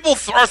 these people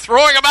are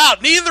throwing them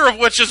out, neither of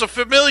which is a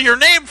familiar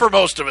name for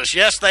most of us.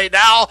 Yes, they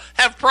now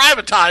have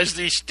privatized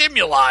these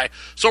stimuli.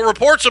 So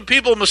reports of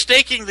people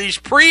mistaking these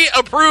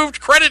pre-approved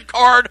credit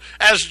card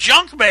as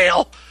junk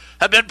mail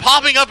have been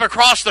popping up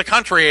across the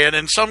country, and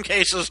in some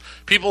cases,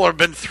 people have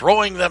been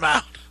throwing them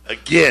out.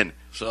 Again,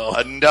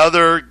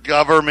 another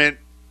government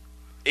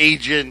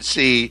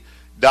agency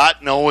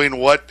not knowing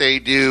what they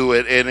do,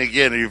 and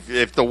again,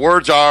 if the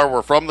words are,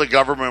 we're from the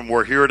government,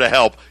 we're here to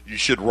help, you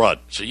should run.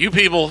 So you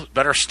people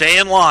better stay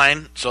in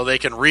line so they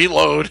can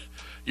reload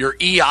your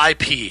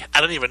EIP. I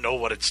don't even know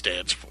what it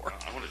stands for.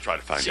 I want to try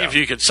to find out. See if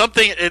you can,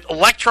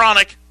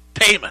 electronic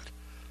payment.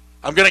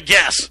 I'm going to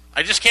guess.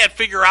 I just can't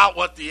figure out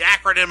what the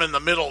acronym in the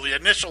middle, the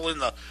initial in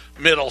the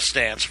middle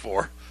stands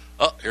for.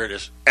 Oh, here it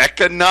is.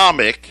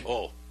 Economic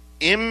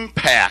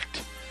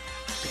impact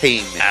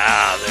payment.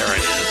 There it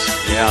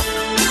is. Yeah.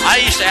 I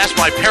used to ask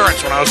my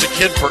parents when I was a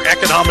kid for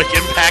economic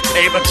impact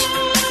payments.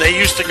 They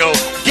used to go,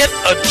 get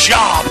a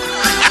job.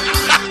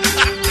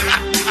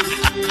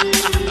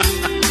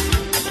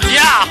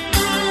 Yeah,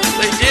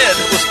 they did.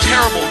 It was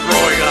terrible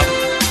growing up.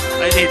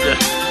 I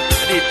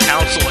need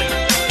counseling.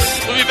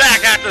 We'll be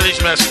back after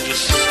these messages.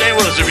 Stay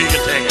with us if you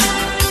can take it.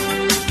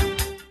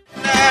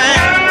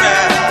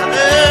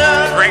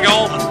 Greg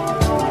Allman.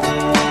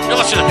 You're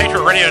listening to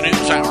Patriot Radio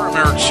News Hour. I'm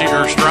Eric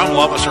Cedarstrom.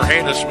 Love us or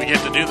hate us, we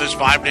get to do this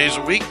 5 days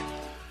a week.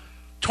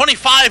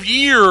 25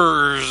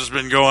 years has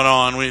been going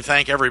on. We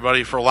thank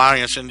everybody for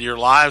allowing us into your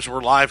lives.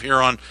 We're live here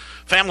on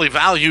Family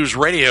Values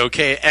Radio,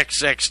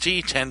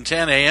 KXXT,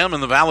 1010 AM in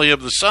the Valley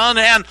of the Sun,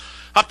 and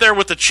up there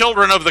with the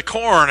Children of the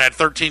Corn at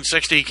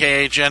 1360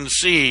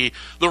 KHNC,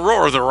 the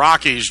Roar of the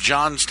Rockies,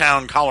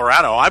 Johnstown,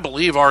 Colorado. I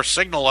believe our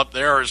signal up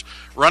there is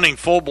running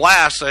full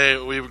blast.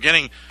 We were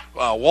getting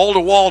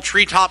wall-to-wall,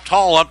 treetop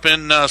tall up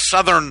in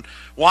southern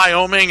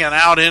Wyoming and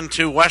out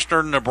into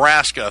western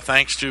Nebraska.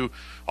 Thanks to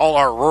all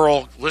our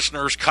rural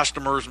listeners,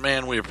 customers,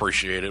 man, we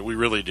appreciate it. We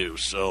really do.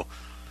 So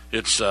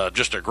it's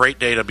just a great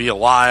day to be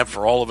alive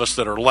for all of us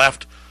that are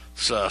left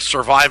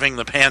surviving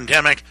the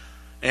pandemic.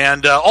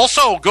 And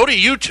also, go to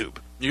YouTube.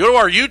 You go to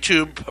our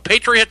YouTube,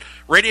 Patriot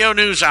Radio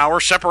News Hour.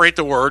 Separate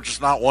the words.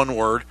 It's not one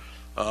word.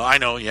 I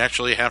know you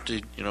actually have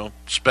to,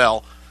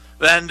 spell.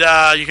 Then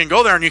you can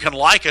go there and you can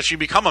like us. You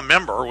become a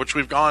member, which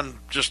we've gone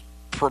just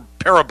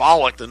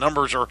parabolic. The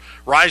numbers are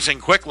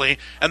rising quickly.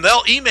 And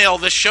they'll email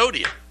this show to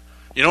you.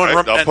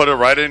 They'll put it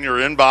right in your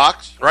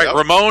inbox. Right, yep.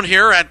 Ramon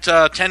here at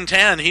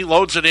 1010, he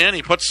loads it in.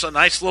 He puts a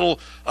nice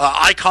little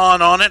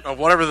icon on it of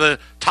whatever the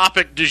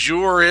topic du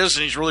jour is,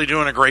 and he's really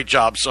doing a great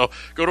job. So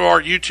go to our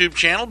YouTube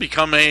channel,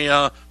 become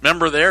a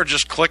member there.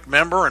 Just click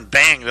member, and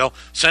bang, they'll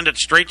send it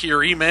straight to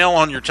your email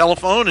on your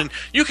telephone, and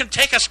you can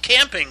take us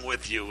camping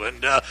with you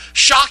and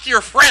shock your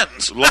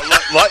friends.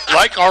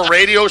 like our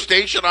radio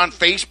station on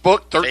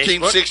Facebook,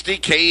 1360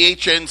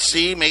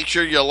 KHNC. Make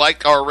sure you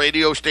like our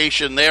radio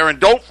station there, and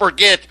don't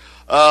forget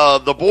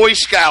the Boy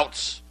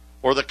Scouts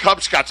or the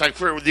Cub Scouts,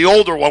 the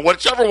older one,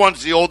 whichever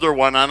one's the older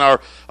one, on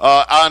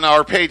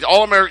our page,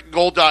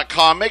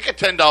 allamericangold.com. Make a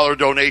 $10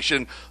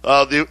 donation.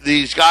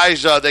 These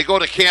guys, they go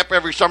to camp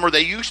every summer.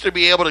 They used to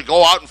be able to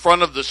go out in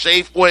front of the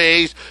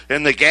Safeways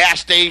and the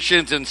gas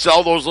stations and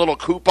sell those little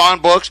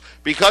coupon books.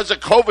 Because of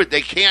COVID,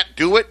 they can't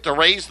do it to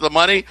raise the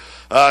money.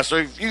 So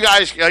if you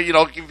guys, if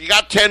you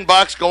got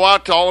 $10, go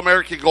out to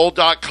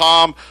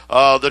allamericangold.com.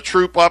 The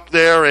troop up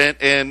there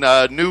in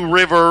New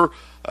River,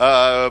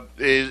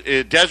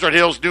 Desert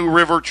Hills New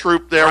River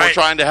troop there. Right. We're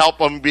trying to help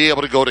them be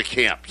able to go to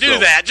camp. Do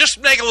that. Just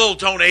make a little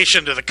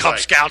donation to the Cub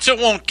Scouts. It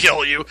won't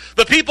kill you.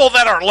 The people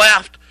that are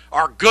left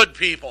are good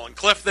people. And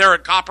Cliff there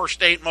at Copper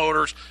State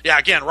Motors. Yeah,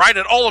 again, right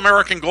at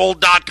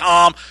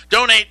allamericangold.com.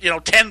 Donate,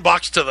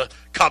 $10 to the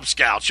Cub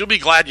Scouts. You'll be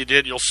glad you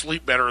did. You'll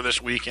sleep better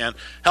this weekend.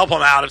 Help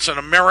them out. It's an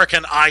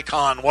American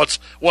icon, what's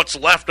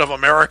left of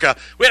America.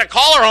 We had a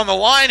caller on the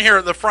line here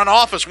at the front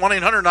office,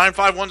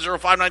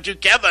 1-800-951-0592,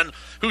 Kevin,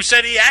 who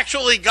said he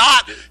actually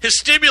got his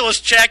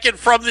stimulus check in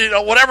from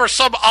the whatever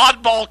some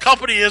oddball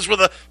company is with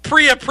a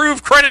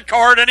pre-approved credit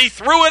card, and he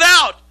threw it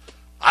out.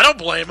 I don't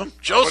blame him.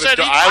 Joe said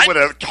I would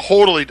have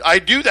totally. I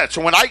do that.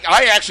 So when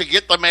I actually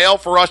get the mail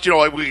for us,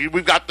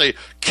 we've got the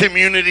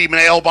community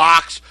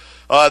mailbox.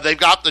 They've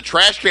got the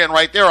trash can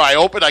right there. I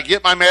open, I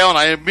get my mail, and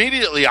I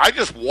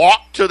just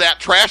walk to that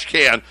trash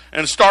can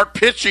and start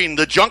pitching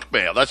the junk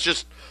mail. That's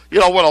just,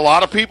 what a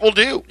lot of people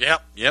do.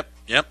 Yep.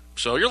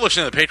 So you're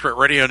listening to the Patriot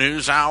Radio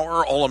News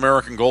Hour,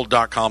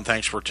 allamericangold.com.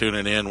 Thanks for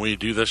tuning in. We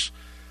do this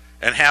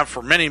and have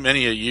for many,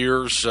 many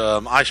years.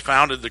 I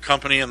founded the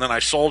company, and then I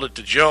sold it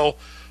to Joe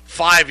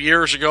 5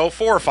 years ago,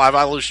 4 or 5.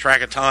 I lose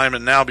track of time.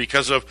 And now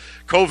because of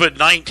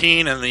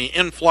COVID-19 and the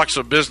influx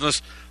of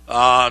business,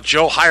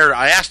 Joe hired.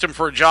 I asked him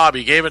for a job.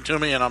 He gave it to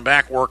me, and I'm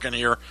back working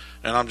here,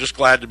 and I'm just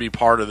glad to be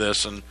part of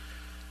this. And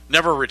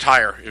never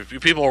retire. If you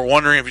people are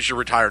wondering if you should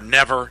retire,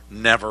 never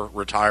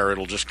retire.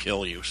 It'll just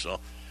kill you. So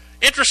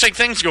interesting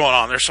things going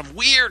on. There's some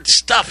weird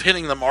stuff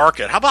hitting the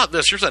market. How about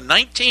this? Here's a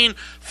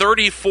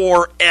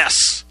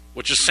 1934S,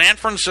 which is San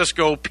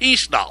Francisco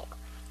peace dollar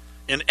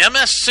in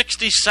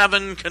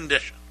MS67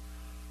 condition.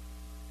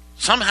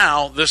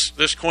 Somehow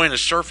this coin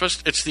has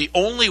surfaced. It's the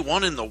only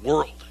one in the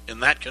world in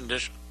that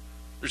condition.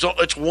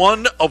 It's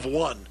one of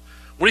one.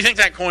 What do you think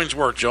that coin's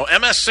worth, Joe?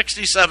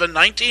 MS67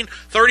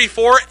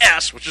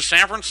 1934S, which is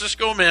San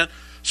Francisco Mint,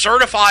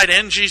 certified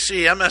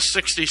NGC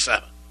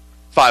MS67.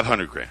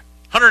 $500,000.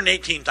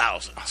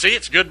 $118,000. See,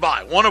 it's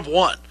goodbye. One of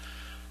one.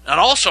 And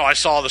also, I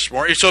saw this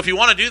morning. So if you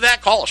want to do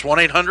that, call us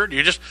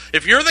 1-800.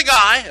 If you're the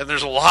guy, and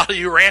there's a lot of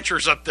you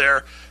ranchers up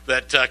there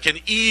that can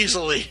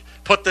easily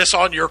put this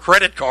on your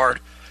credit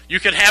card, you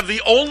can have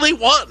the only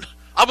one.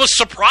 I was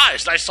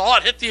surprised. I saw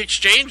it hit the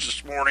exchange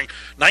this morning.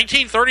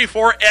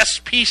 1934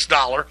 S peace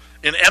dollar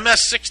in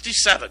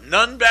MS67.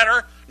 None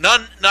better.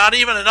 None. Not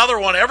even another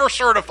one ever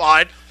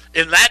certified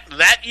in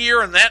that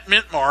year and that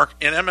mint mark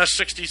in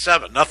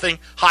MS67. Nothing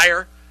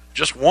higher.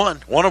 Just one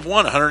of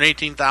one.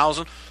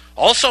 118,000.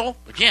 Also,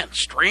 again,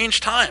 strange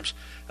times.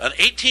 An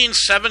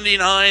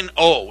 1879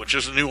 O, which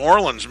is a New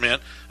Orleans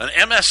mint. An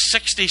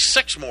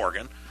MS66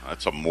 Morgan.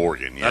 That's a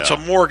Morgan. Yeah. That's a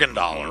Morgan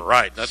dollar,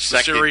 right? That's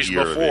Second the series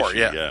before.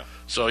 Edition, yeah.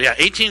 So,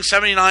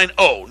 1879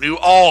 O, New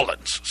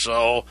Orleans.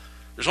 So,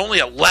 there's only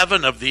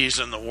 11 of these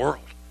in the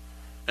world.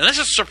 And this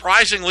is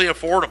surprisingly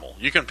affordable.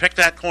 You can pick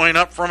that coin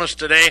up from us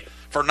today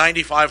for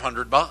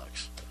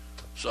 $9,500.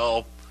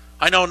 So,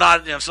 I know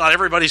it's not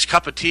everybody's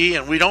cup of tea,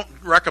 and we don't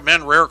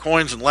recommend rare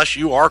coins unless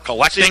you are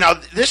collecting. See, now,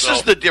 this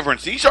is the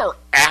difference. These are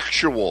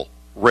actual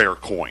rare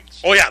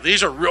coins. Oh, yeah,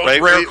 these are real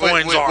rare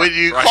coins. When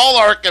you call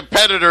our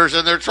competitors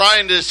and they're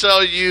trying to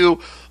sell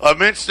you a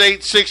Mint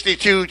State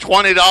 62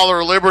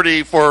 $20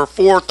 Liberty for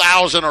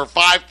 $4,000 or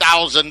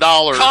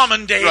 $5,000.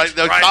 Common date. Right,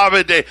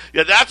 common date.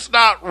 Yeah, that's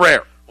not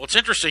rare. Well, it's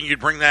interesting you'd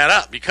bring that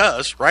up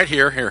because right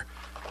here,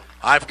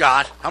 I've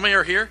got, how many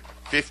are here?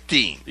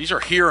 15. These are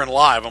here and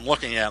live. I'm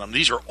looking at them.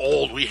 These are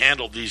old. We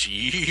handled these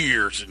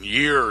years and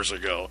years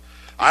ago.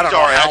 I don't know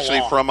how actually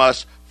long. From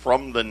us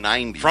from the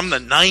 90s. From the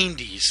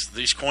 90s.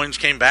 These coins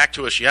came back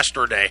to us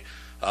yesterday.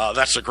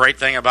 That's the great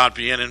thing about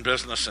being in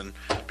business and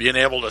being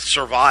able to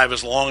survive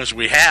as long as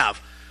we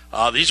have.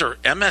 These are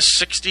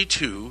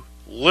MS62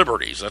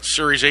 Liberties. That's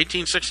Series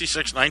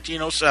 1866,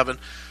 1907,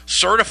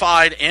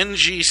 certified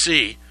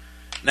NGC.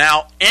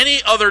 Now,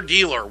 any other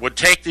dealer would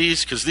take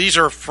these because these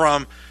are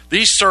from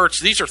these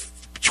certs. These are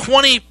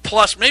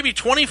 20-plus, maybe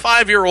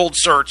 25-year-old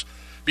certs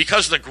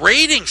because the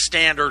grading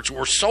standards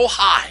were so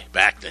high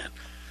back then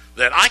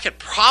that I could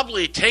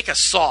probably take a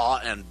saw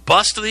and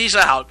bust these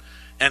out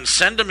and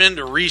send them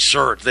into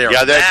recert. They're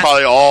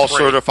probably all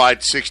certified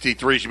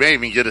 63s. You may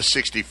even get a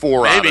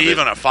 64 out of it. Maybe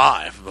even a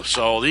 5.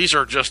 So these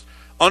are just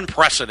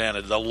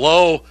unprecedented. The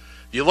low,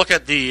 you look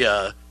at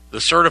the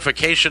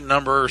certification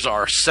numbers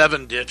are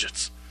 7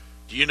 digits.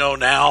 Do you know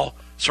now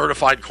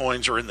certified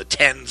coins are in the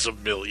tens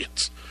of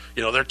millions?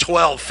 They're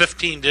 12,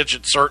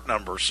 15-digit cert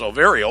numbers, so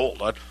very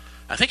old. I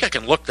think I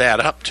can look that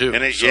up too.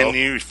 And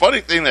the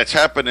funny thing that's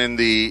happened in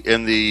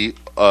the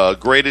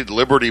graded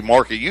Liberty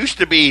market used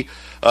to be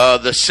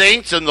the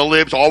Saints and the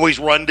Libs always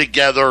run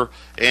together.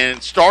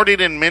 And starting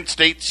in Mint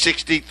State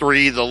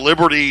 63, the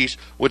Liberties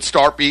would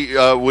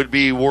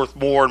be worth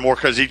more and more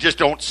because you just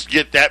don't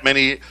get that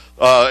many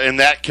in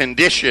that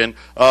condition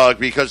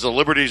because the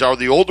Liberties are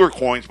the older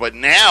coins. But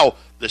now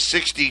the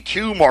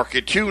 62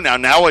 market too.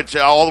 Now it's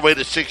all the way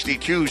to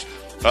 62s.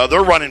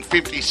 They're running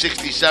 $50,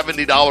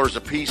 $60, $70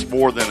 a piece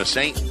more than a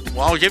Saint.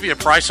 Well, I'll give you a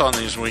price on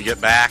these when we get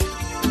back.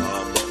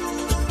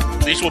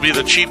 These will be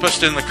the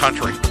cheapest in the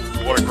country.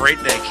 What a great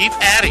day. Keep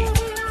adding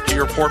to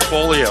your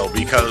portfolio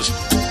because,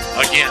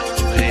 again,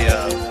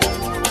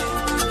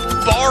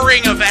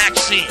 barring a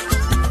vaccine,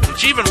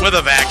 which even with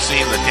a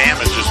vaccine, the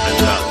damage has been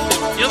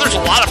done. You know, there's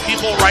a lot of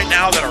people right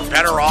now that are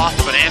better off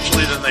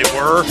financially than they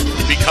were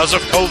because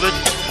of COVID,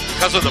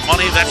 because of the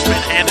money that's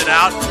been handed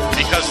out,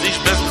 because these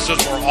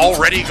businesses were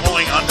already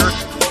going under.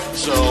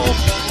 So,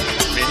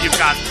 I mean, you've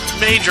got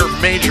major,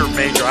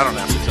 I don't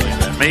have to tell you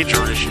that,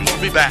 major issues.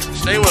 We'll be back.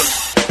 Stay with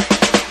us.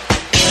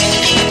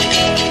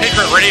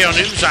 Patriot Radio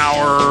News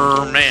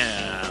Hour.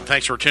 Man,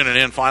 thanks for tuning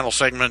in. Final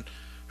segment.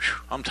 Whew,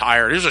 I'm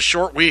tired. It was a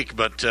short week,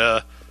 but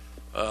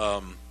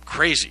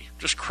crazy.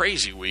 Just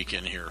crazy week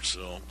in here.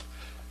 So,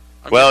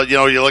 well, you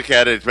know, you look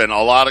at it, it's been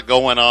a lot of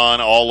going on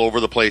all over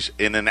the place.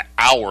 In an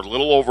hour, a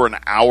little over an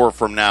hour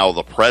from now,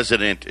 the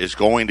president is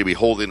going to be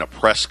holding a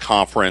press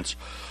conference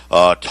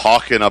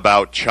talking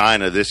about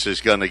China. This is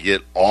going to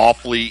get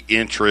awfully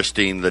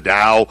interesting. The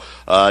Dow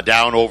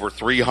down over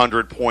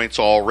 300 points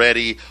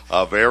already.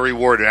 Very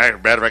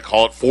worried. Better I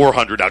call it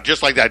 400 now.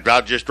 Just like that,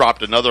 Dow just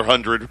dropped another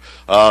 100.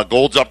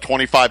 Gold's up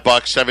 $25,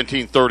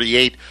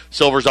 $17.38.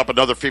 Silver's up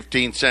another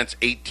 15 cents,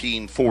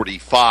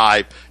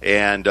 $18.45.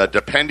 And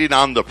depending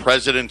on the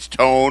president's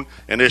tone,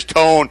 and his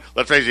tone,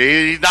 let's face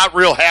it, he's not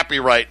real happy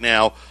right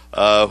now.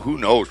 Who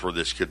knows where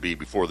this could be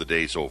before the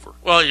day's over?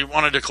 Well, you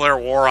want to declare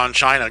war on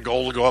China,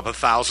 gold will go up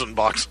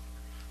 $1,000,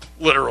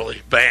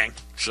 literally, bang.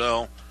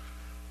 So,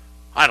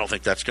 I don't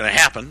think that's going to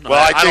happen. Well,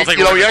 I don't think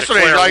we're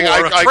yesterday,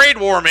 a trade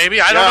war,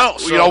 maybe. I don't know.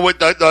 So, you know, with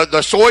the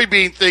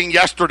soybean thing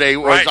yesterday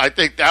was, right. I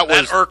think that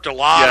irked a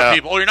lot of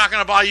people. Oh, you're not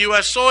going to buy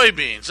U.S.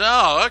 soybeans.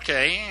 Oh,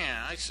 okay,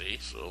 yeah, I see.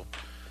 So,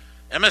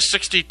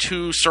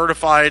 MS62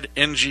 certified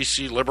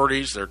NGC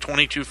Liberties. They're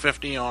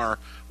 $22.50 on our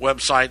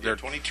website. They're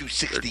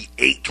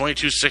 $22.68.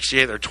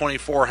 $22.68. They're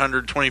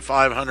 $2,400,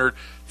 $2,500,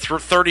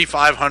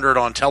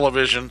 $3,500 on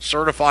television.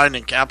 Certified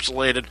and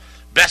encapsulated.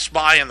 Best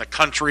buy in the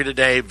country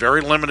today.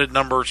 Very limited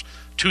numbers.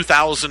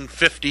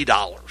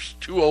 $2,050.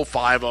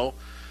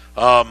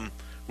 2050.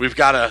 We've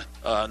got a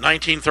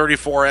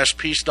 1934 S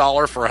Peace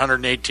dollar for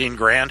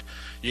 $118,000.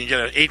 You can get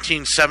an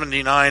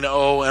 1879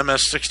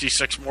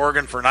 MS66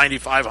 Morgan for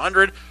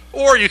 $9,500,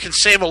 or you can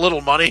save a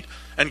little money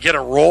and get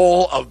a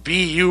roll of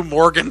BU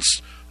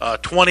Morgans,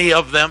 20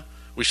 of them.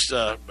 We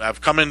have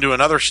come into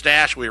another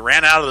stash. We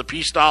ran out of the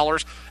Peace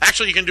dollars.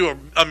 Actually, you can do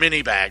a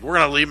mini bag. We're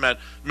going to leave them at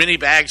mini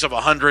bags of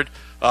 100.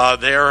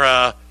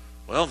 They're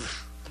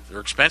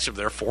expensive.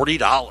 They're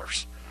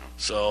 $40.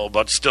 So,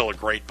 but still a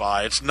great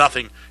buy. It's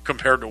nothing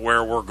compared to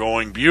where we're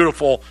going.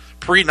 Beautiful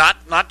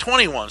not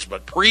 21s,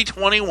 but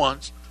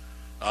pre-21s.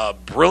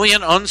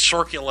 Brilliant,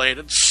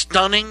 uncirculated,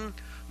 stunning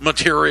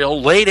material,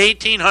 late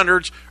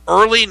 1800s,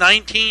 early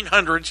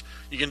 1900s.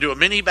 You can do a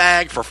mini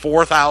bag for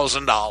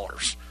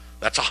 $4,000.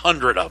 That's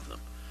 100 of them.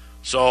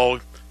 So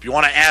if you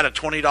want to add a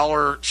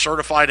 $20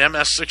 certified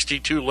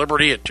MS62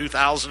 Liberty at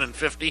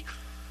 $2,050,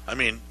 I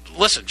mean,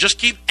 listen, just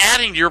keep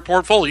adding to your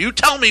portfolio. You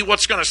tell me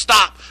what's going to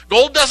stop.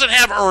 Gold doesn't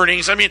have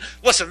earnings. I mean,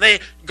 listen,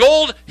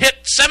 gold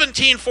hit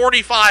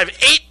 1745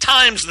 8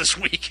 times this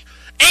week.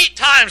 8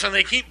 times, and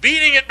they keep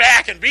beating it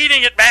back and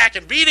beating it back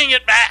and beating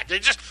it back.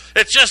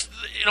 It's just,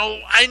 you know,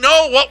 I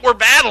know what we're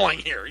battling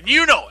here.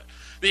 You know it.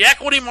 The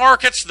equity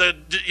markets, the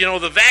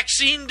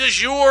vaccine du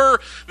jour,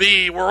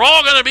 we're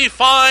all going to be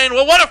fine.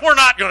 Well, what if we're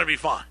not going to be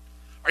fine?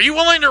 Are you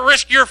willing to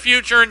risk your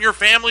future and your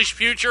family's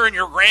future and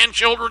your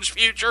grandchildren's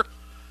future?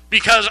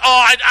 Because,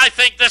 I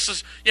think this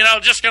is,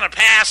 just going to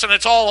pass and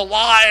it's all a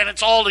lie and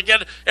it's all to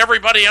get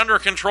everybody under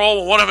control.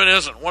 Well, what if it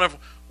isn't? What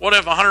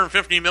if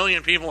 150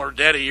 million people are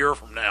dead a year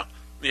from now?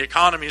 The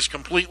economy is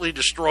completely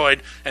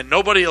destroyed, and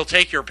nobody will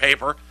take your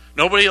paper,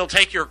 nobody will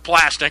take your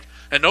plastic,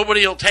 and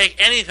nobody will take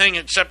anything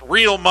except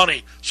real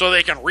money so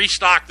they can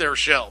restock their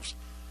shelves.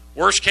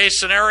 Worst case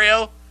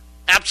scenario?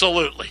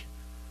 Absolutely.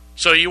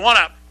 So you want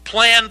to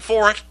plan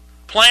for it,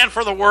 plan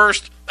for the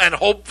worst, and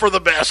hope for the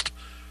best.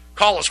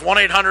 Call us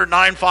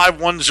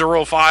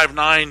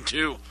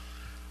 1-800-951-0592.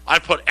 I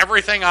put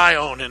everything I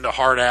own into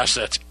hard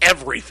assets,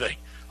 everything.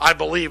 I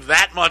believe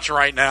that much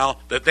right now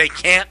that they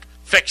can't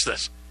fix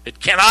this. It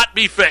cannot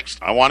be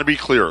fixed. I want to be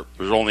clear.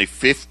 There's only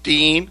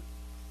 15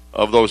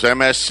 of those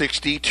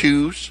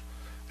MS62s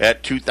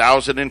at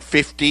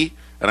 $2,050,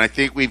 and I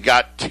think we've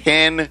got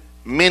 10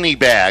 mini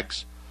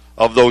bags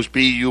of those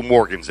BU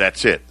Morgans.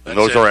 That's it. And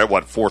those are at,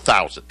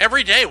 $4,000.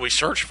 Every day we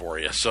search for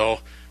you.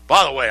 So,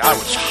 by the way, I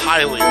would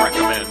highly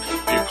recommend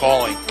you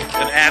calling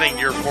and adding to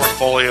your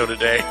portfolio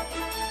today.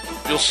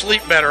 You'll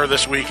sleep better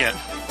this weekend.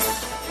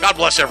 God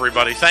bless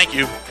everybody. Thank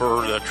you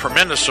for the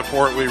tremendous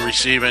support we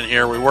receive in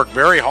here. We work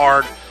very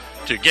hard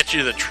to get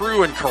you the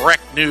true and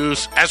correct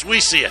news as we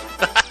see it.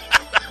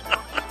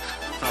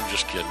 I'm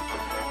just kidding.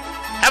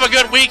 Have a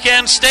good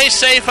weekend. Stay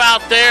safe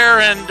out there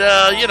and,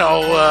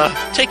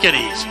 take it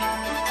easy.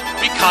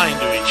 Be kind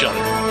to each other.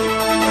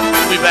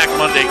 We'll be back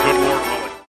Monday. Good Lord willing.